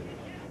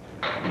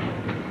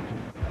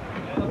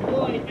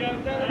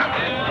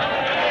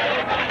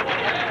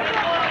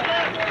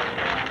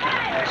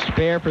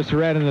 Spare for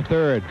Surette in the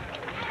third.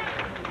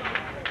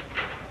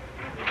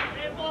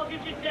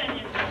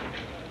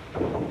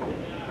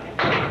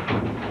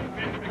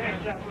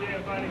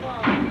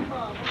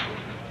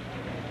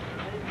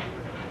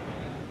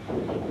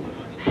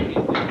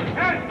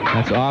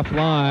 That's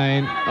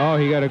offline. Oh,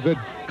 he got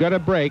a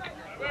break.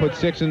 Put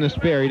 6 in the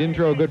spare. He didn't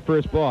throw a good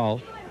first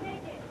ball.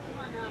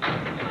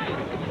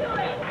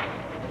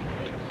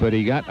 But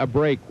he got a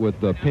break with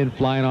the pin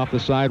flying off the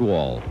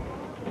sidewall.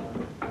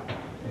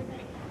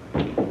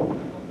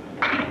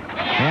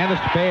 And a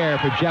spare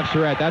for Jeff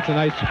Surette. That's a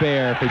nice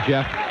spare for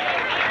Jeff.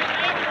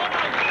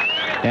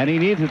 And he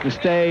needs it to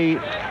stay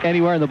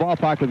anywhere in the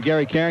ballpark with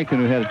Gary Carrington,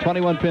 who had a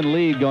 21-pin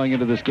lead going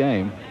into this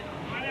game.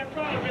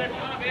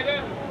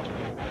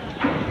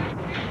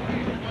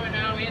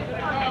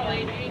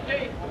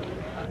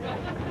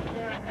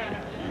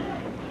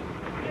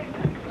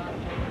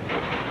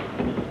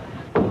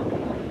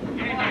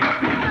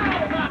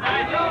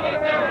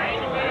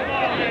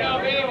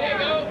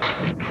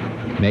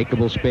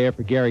 Makeable spare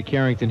for Gary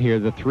Carrington here.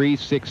 The 3,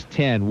 6,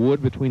 10.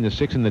 Wood between the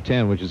 6 and the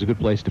 10, which is a good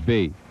place to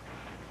be.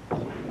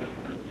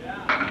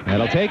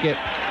 That'll take it.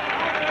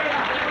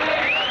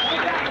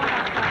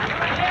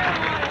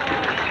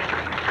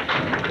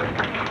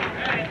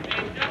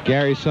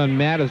 Gary's son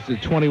Matt is a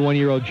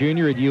 21-year-old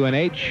junior at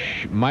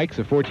UNH. Mike's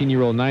a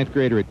 14-year-old 9th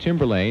grader at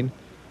Timberlane.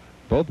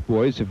 Both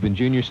boys have been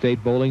junior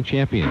state bowling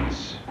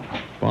champions,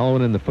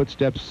 following in the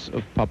footsteps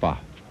of Papa.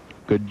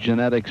 Good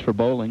genetics for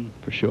bowling,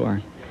 for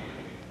sure.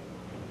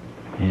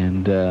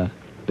 And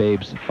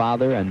Babe's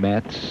father and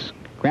Matt's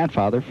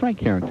grandfather, Frank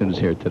Carrington, is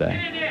here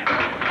today.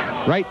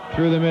 Right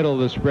through the middle of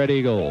the spread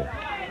eagle.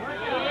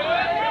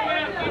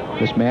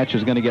 This match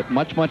is going to get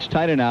much, much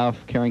tighter now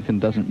if Carrington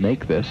doesn't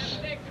make this.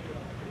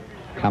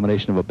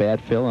 Combination of a bad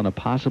fill and a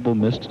possible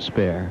missed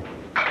spare.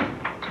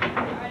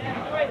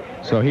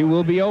 So he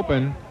will be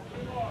open.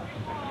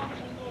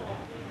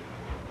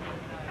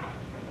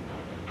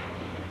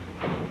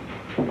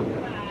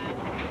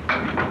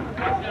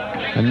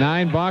 A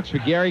 9 box for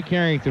Gary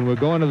Carrington. We're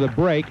going to the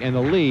break, and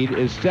the lead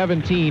is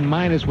 17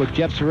 minus what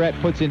Jeff Surette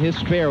puts in his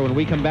spare when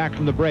we come back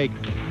from the break,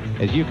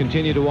 as you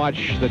continue to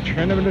watch the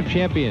Tournament of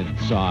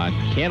Champions on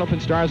Candlepin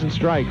Stars and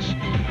Strikes.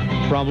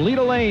 From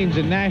Leda Lanes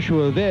in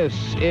Nashua, this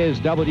is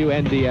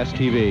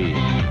WNDS-TV.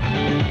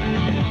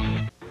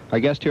 Our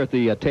guest here at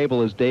the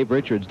table is Dave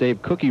Richards,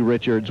 Dave Cookie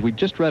Richards. We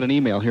just read an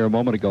email here a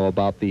moment ago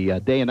about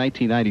the day in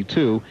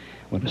 1992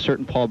 when a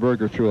certain Paul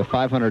Berger threw a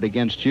 500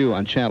 against you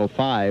on Channel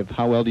 5.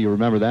 How well do you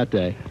remember that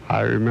day? I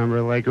remember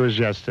it like it was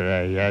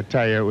yesterday. I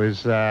tell you,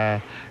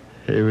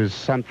 it was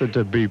something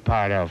to be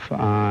part of.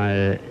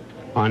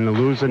 On the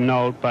losing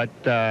note, but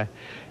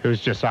it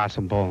was just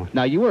awesome bowling.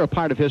 Now, you were a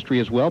part of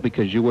history as well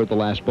because you were the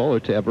last bowler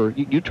to ever...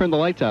 You turned the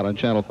lights out on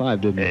Channel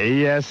 5, didn't you?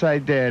 Yes, I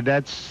did.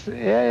 It's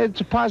a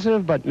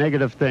positive but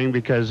negative thing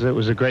because it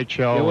was a great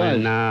show. It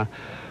was. And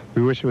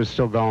we wish it was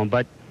still going.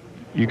 But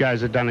you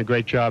guys have done a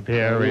great job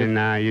here,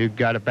 and you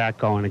got it back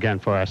going again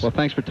for us. Well,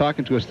 thanks for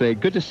talking to us today.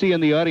 Good to see you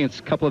in the audience.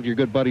 A couple of your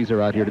good buddies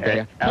are out here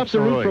today. Tough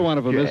to root for one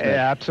of them, isn't it?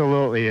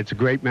 Absolutely. It's a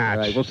great match.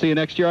 All right, we'll see you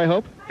next year, I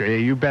hope. Yeah,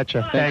 you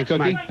betcha. Thanks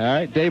Cookie. Mike. All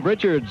right, Dave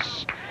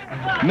Richards,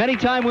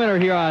 many-time winner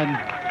here on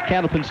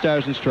Candlepin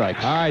Stars and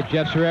Strikes. All right,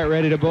 Jeff Surette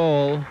ready to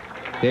bowl.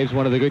 Dave's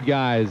one of the good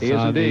guys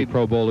on the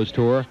Pro Bowlers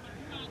Tour.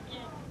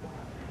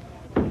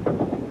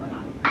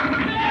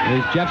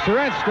 There's Jeff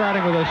Surette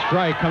starting with a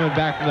strike coming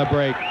back from the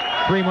break.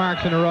 3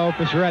 marks in a row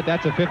for Surette.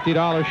 That's a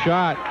 $50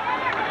 shot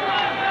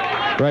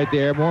right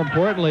there. More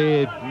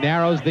importantly, it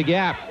narrows the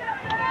gap.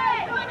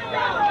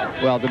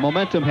 Well, the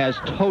momentum has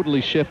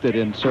totally shifted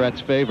in Surette's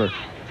favor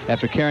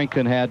after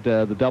Carrington had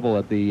the double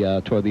at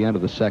the toward the end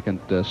of the second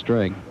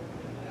string.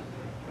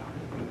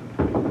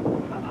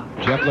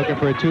 Jeff looking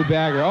for a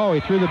 2-bagger. Oh,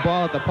 he threw the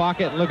ball at the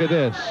pocket, and look at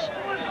this.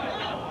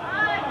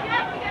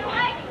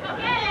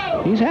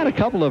 He's had a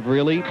couple of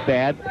really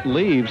bad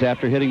leaves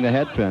after hitting the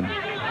headpin.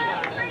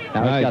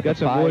 Now he's got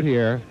some wood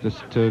here just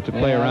to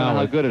play around I don't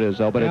know with. how good it is,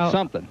 though, but it's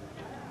something.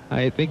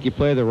 I think you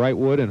play the right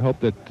wood and hope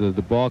that the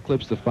ball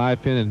clips the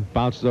 5-pin and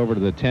bounces over to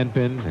the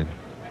 10-pin and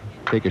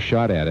take a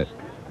shot at it.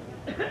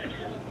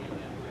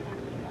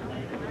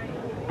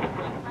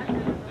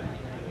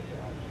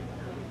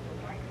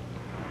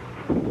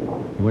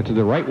 He went to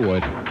the right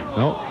wood.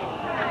 Nope.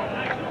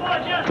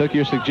 Took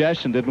your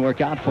suggestion, didn't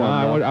work out for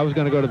him. I was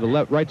going to go to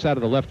the right side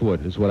of the left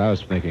wood is what I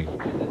was thinking.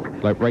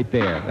 Like right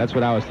there. That's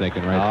what I was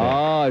thinking right there.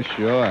 Oh,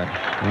 sure.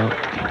 Nope.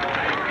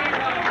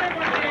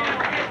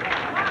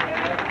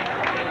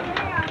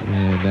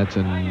 And that's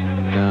a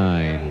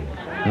 9.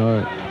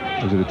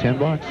 Was it a 10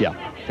 box? Yeah.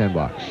 10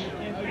 box.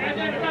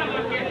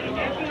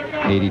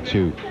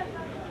 82.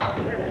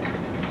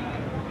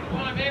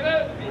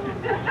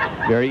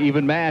 Very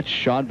even match.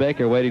 Shawn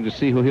Baker waiting to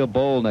see who he'll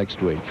bowl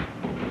next week.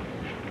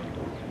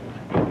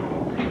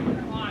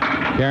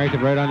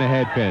 Carrington right on the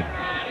head pin.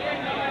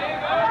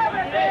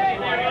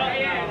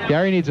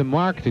 Gary needs a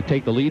mark to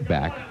take the lead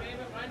back.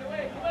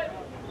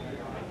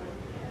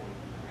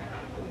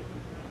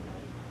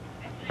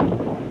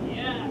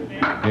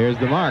 Here's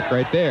the mark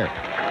right there.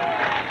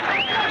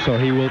 So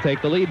he will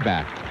take the lead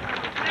back.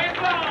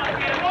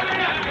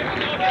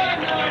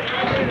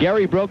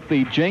 Gary broke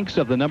the jinx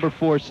of the number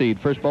 4 seed.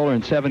 First bowler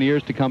in 7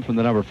 years to come from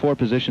the number 4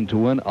 position to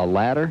win a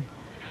ladder.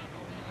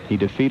 He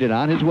defeated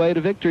on his way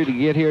to victory to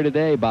get here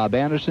today Bob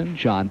Anderson,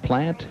 John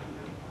Plant,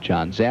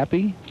 John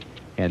Zappi,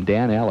 and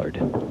Dan Allard.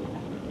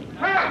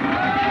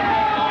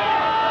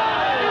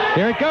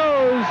 Here it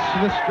goes,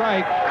 the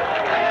strike.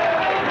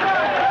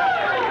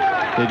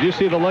 Did you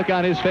see the look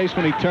on his face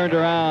when he turned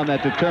around,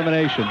 that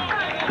determination?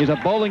 He's a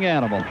bowling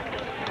animal.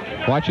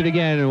 Watch it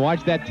again and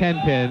watch that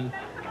 10-pin.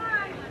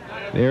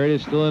 There it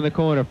is, still in the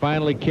corner,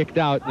 finally kicked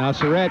out. Now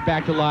Surette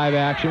back to live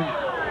action.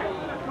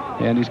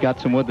 And he's got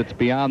some wood that's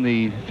beyond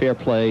the fair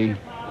play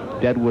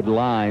deadwood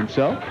line.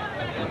 So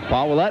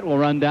Paul Willett will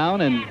run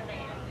down and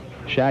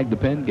shag the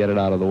pin, get it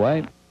out of the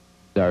way.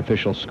 Our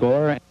official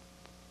score.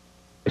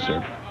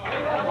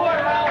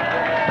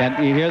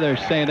 And you hear they're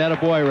saying that a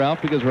boy,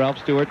 Ralph, because Ralph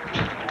Stewart,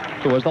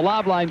 who was the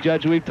lob line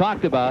judge we've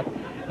talked about,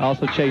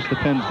 also chased the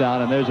pins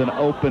down, and there's an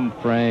open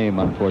frame,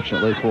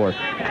 unfortunately, for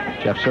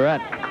Jeff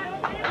Surette.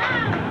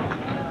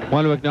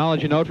 Want to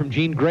acknowledge a note from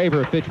Gene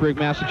Graver of Fitchburg,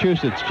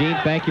 Massachusetts. Gene,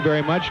 thank you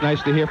very much.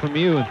 Nice to hear from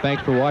you, and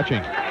thanks for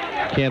watching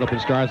Candlepin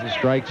Stars and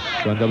Strikes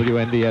on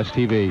WNDS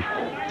TV.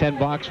 10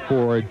 bucks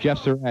for Jeff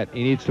Surette.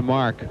 He needs to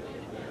mark.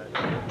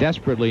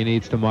 Desperately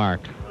needs to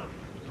mark.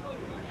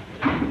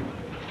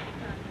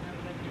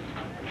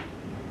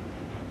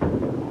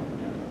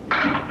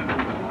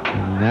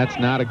 And that's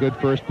not a good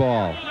first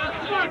ball.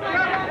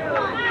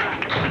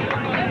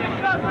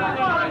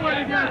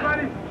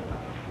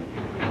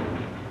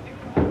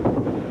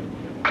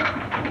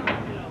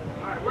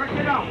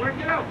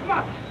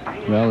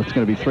 Well, it's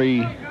going to be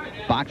 3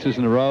 boxes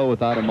in a row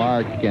without a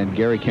mark, and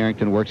Gary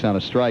Carrington works on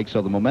a strike,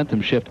 so the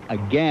momentum shift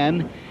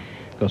again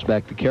goes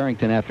back to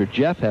Carrington after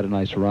Jeff had a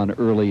nice run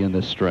early in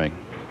this string.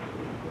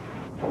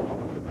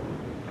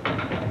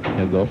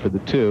 He'll go for the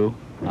 2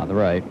 on the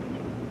right.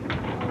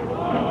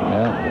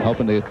 Well,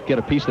 hoping to get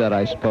a piece of that,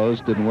 I suppose.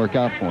 Didn't work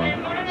out for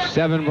him.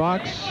 7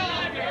 bucks.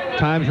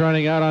 Time's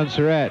running out on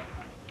Surette.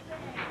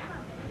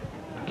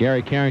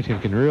 Gary Carrington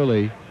can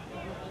really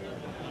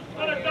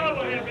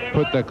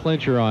put the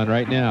clincher on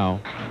right now.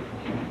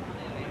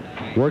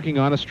 Working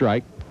on a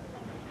strike.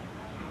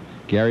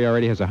 Gary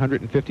already has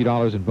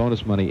 $150 in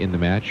bonus money in the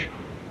match.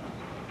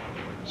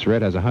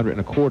 Surette has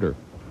 $125.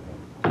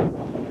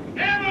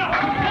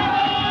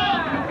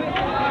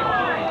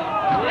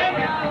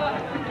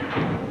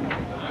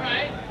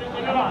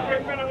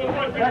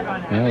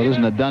 Well, it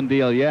isn't a done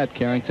deal yet.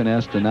 Carrington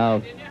has to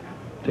now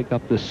pick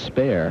up this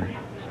spare.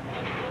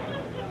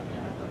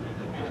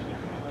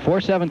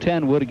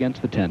 4-7-10 wood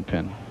against the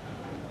 10-pin.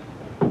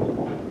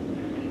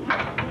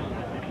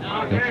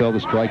 He'll fill the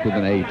strike with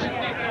an 8.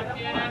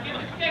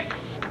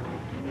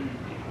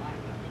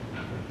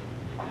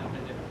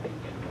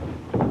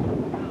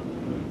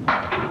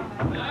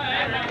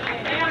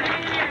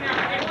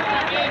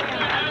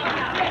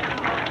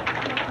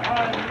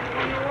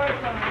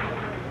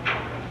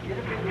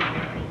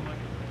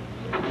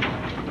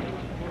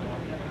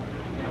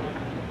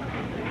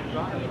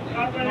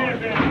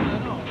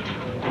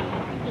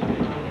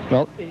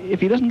 if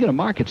he doesn't get a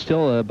mark, it's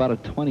still about a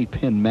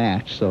 20-pin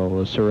match, so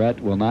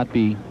Surette will not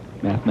be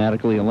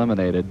mathematically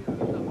eliminated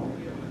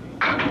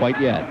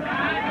quite yet.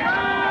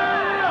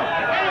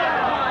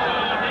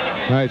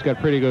 All right, he's got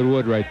pretty good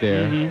wood right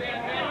there. Mm-hmm.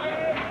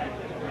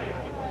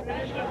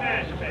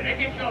 Make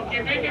it go.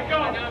 Make it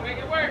go. Now make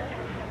it work.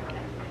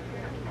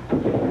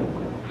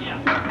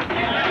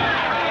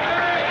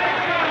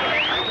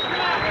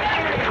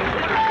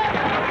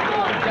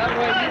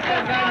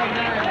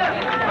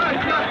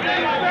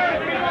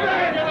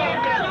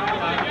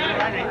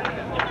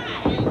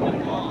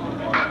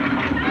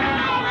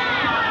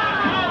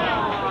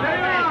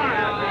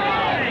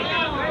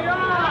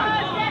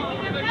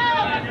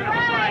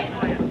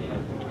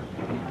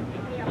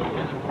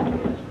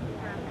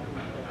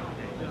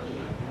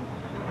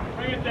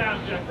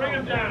 Bring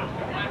him down.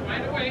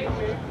 Right away.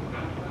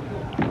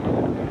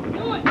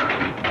 Do it.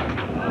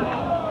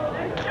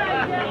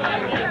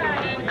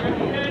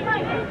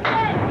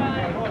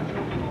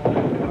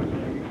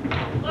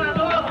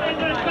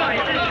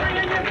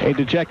 8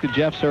 dejected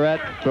Jeff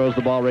Surette throws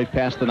the ball right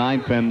past the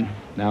 9-pin,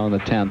 now in the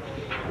 10th.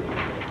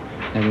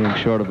 Anything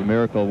short of a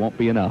miracle won't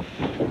be enough.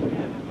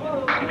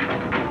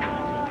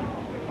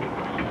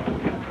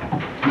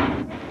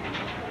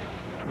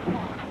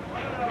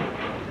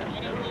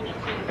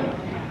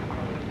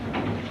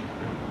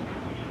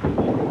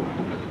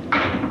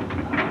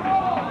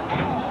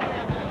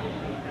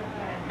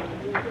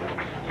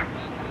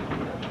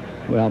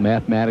 Well,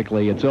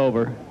 mathematically, it's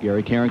over.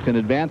 Gary Carrington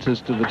advances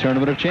to the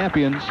Tournament of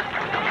Champions.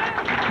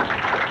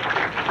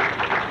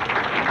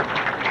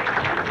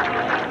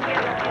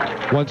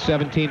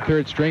 .117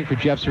 third string for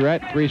Jeff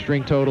Surette.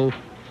 3-string total,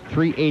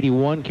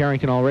 381.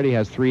 Carrington already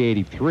has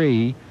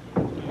 383.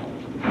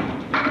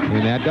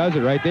 And that does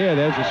it right there.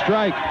 There's the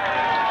strike.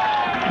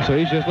 So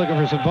he's just looking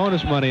for some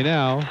bonus money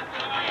now.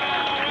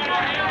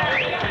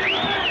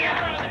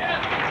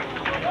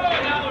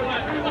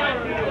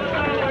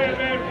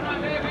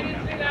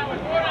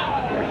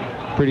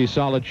 Pretty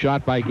solid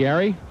shot by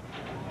Gary.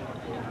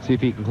 See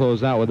if he can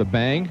close out with a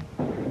bang.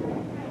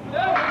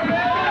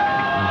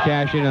 And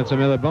cash in on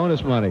some other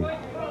bonus money.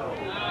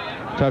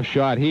 Tough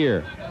shot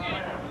here.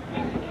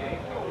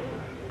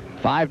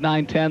 5,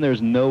 9, 10.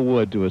 There's no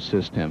wood to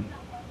assist him.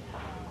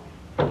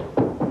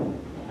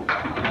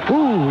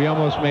 Ooh, he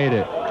almost made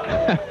it.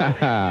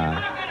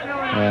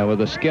 Yeah, with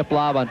a skip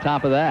lob on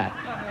top of that.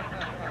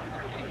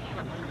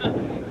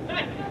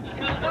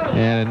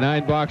 And a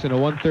 9-box and a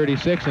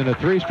 136 and a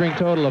 3-string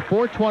total of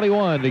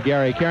 421 to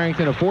Gary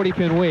Carrington, a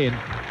 40-pin win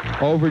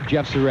over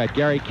Jeff Surette.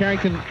 Gary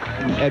Carrington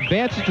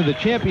advances to the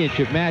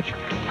championship match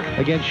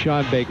against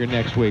Shawn Baker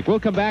next week. We'll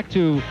come back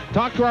to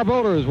talk to our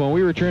bowlers when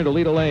we return to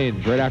Leda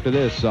Lanes right after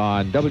this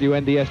on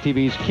WNDS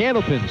TV's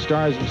Candlepin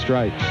Stars and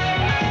Stripes.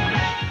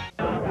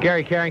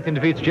 Gary Carrington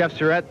defeats Jeff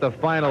Surette. The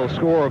final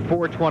score of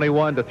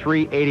 421 to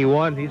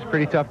 381. He's a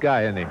pretty tough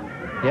guy, isn't he?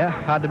 Yeah,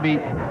 hard to beat. You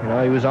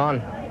know, he was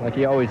on like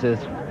he always is.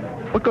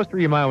 What goes through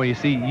your mind when you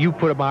see you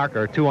put a mark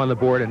or two on the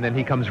board and then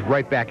he comes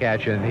right back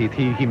at you and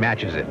he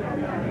matches it?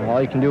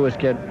 All you can do is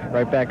get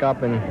right back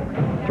up and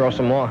throw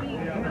some more.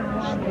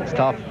 It's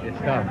tough. It's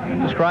tough.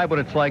 Describe what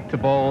it's like to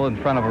bowl in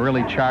front of a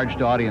really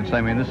charged audience.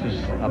 I mean, this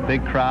is a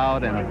big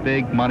crowd and a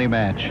big money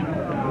match.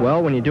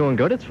 Well, when you're doing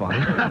good, it's fun.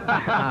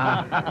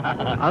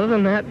 Other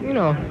than that, you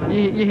know,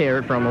 you hear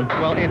it from them.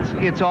 Well,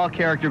 it's all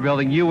character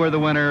building. You were the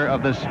winner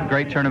of this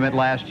great tournament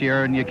last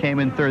year, and you came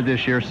in third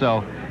this year,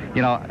 so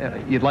you know,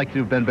 you'd like to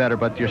have been better,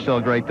 but you're still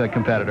a great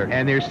competitor.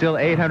 And there's still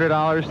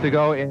 $800 to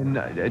go in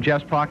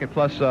Jeff's pocket,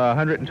 plus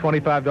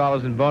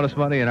 $125 in bonus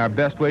money, and our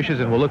best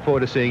wishes, and we'll look forward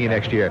to seeing you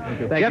next year.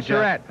 Thank you,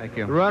 Surette, Thank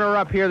you.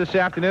 runner-up here this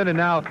afternoon, and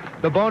now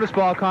the bonus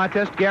ball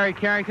contest. Gary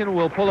Carrington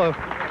will pull a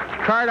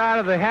card out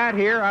of the hat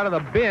here, out of the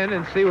bin,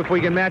 and see if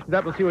we can match it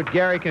up. We'll see what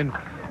Gary can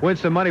win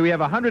some money. We have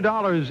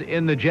 $100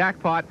 in the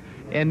jackpot.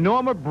 And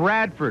Norma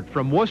Bradford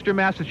from Worcester,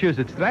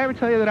 Massachusetts. Did I ever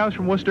tell you that I was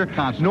from Worcester?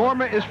 Constantly.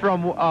 Norma is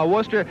from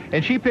Worcester,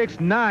 and she picks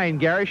 9,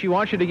 Gary. She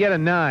wants you to get a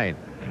 9.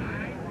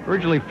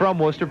 Originally from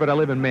Worcester, but I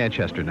live in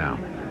Manchester now.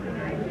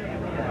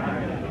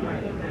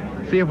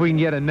 See if we can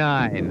get a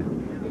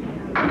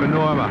 9 for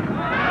Norma.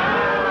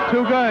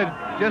 Too good.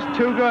 Just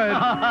too good.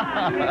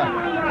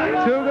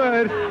 Too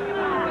good.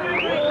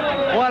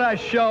 What a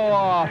show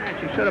off!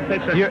 You should have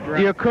picked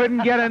You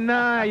couldn't get a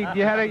 9.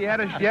 You had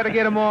to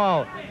get them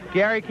all.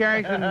 Gary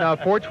Carrington,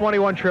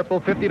 421 triple,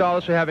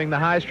 $50 for having the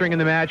high string in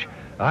the match,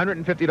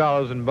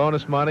 $150 in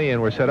bonus money,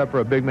 and we're set up for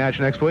a big match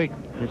next week.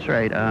 That's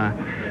right.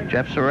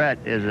 Jeff Surette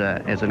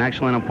is an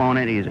excellent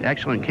opponent. He's an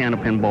excellent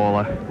Candlepin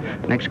bowler.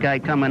 Next guy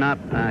coming up,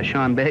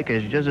 Shawn Baker,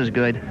 is just as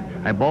good.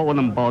 I bowl with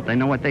them both. I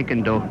know what they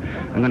can do.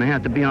 I'm going to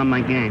have to be on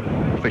my game,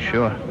 for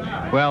sure.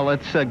 Well,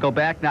 let's go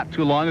back not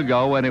too long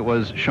ago when it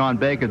was Shawn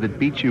Baker that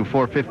beat you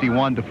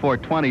 451 to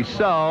 420.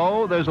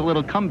 So there's a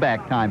little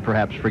comeback time,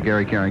 perhaps, for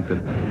Gary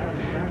Carrington.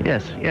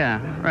 Yes, yeah,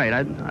 right.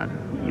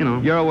 you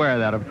know. You're aware of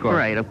that, of course.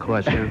 Right, of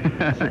course.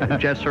 Yeah.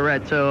 Jeff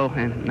Surette, too,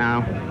 and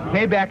now.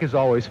 Payback is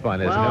always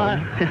fun, isn't it?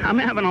 I'm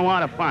having a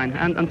lot of fun.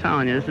 I'm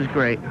telling you, this is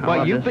great.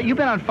 Well, you've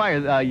been on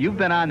fire. You've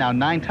been on now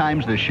 9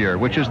 times this year,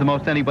 which is the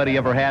most anybody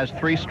ever has.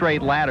 3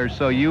 straight ladders.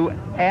 So you,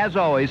 as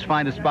always,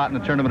 find a spot in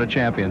the Tournament of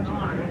Champions.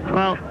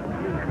 Well,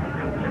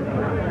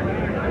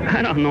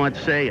 I don't know what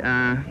to say.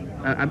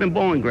 I've been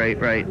bowling great,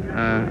 right?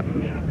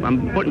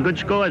 I'm putting good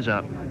scores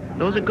up.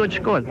 Those are good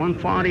scores.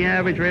 140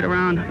 average, right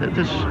around.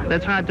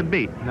 That's hard to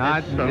beat.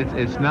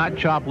 It's not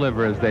chopped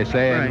liver, as they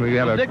say. Right. And we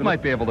have Dick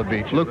might be able to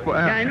beat you. Look for.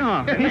 Yeah, I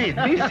know.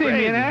 He's seen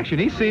me in action.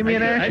 He's seen me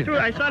in action.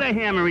 I saw that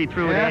hammer he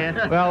threw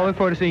there. Well, I look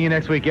forward to seeing you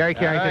next week. Gary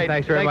Carrington, right.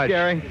 thanks very much.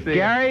 Gary. See you.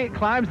 Gary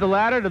climbs the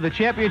ladder to the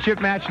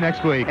championship match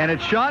next week. And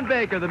it's Shawn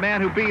Baker, the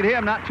man who beat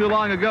him not too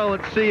long ago.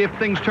 Let's see if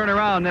things turn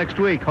around next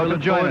week. Hope you'll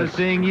Look join forward us. to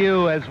seeing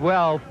you as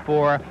well.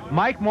 For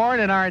Mike Morin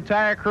and our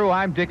entire crew,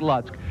 I'm Dick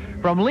Lutz.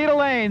 From Leda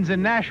Lanes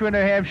in Nashua, New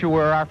Hampshire,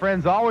 where our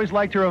friends always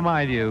like to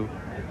remind you,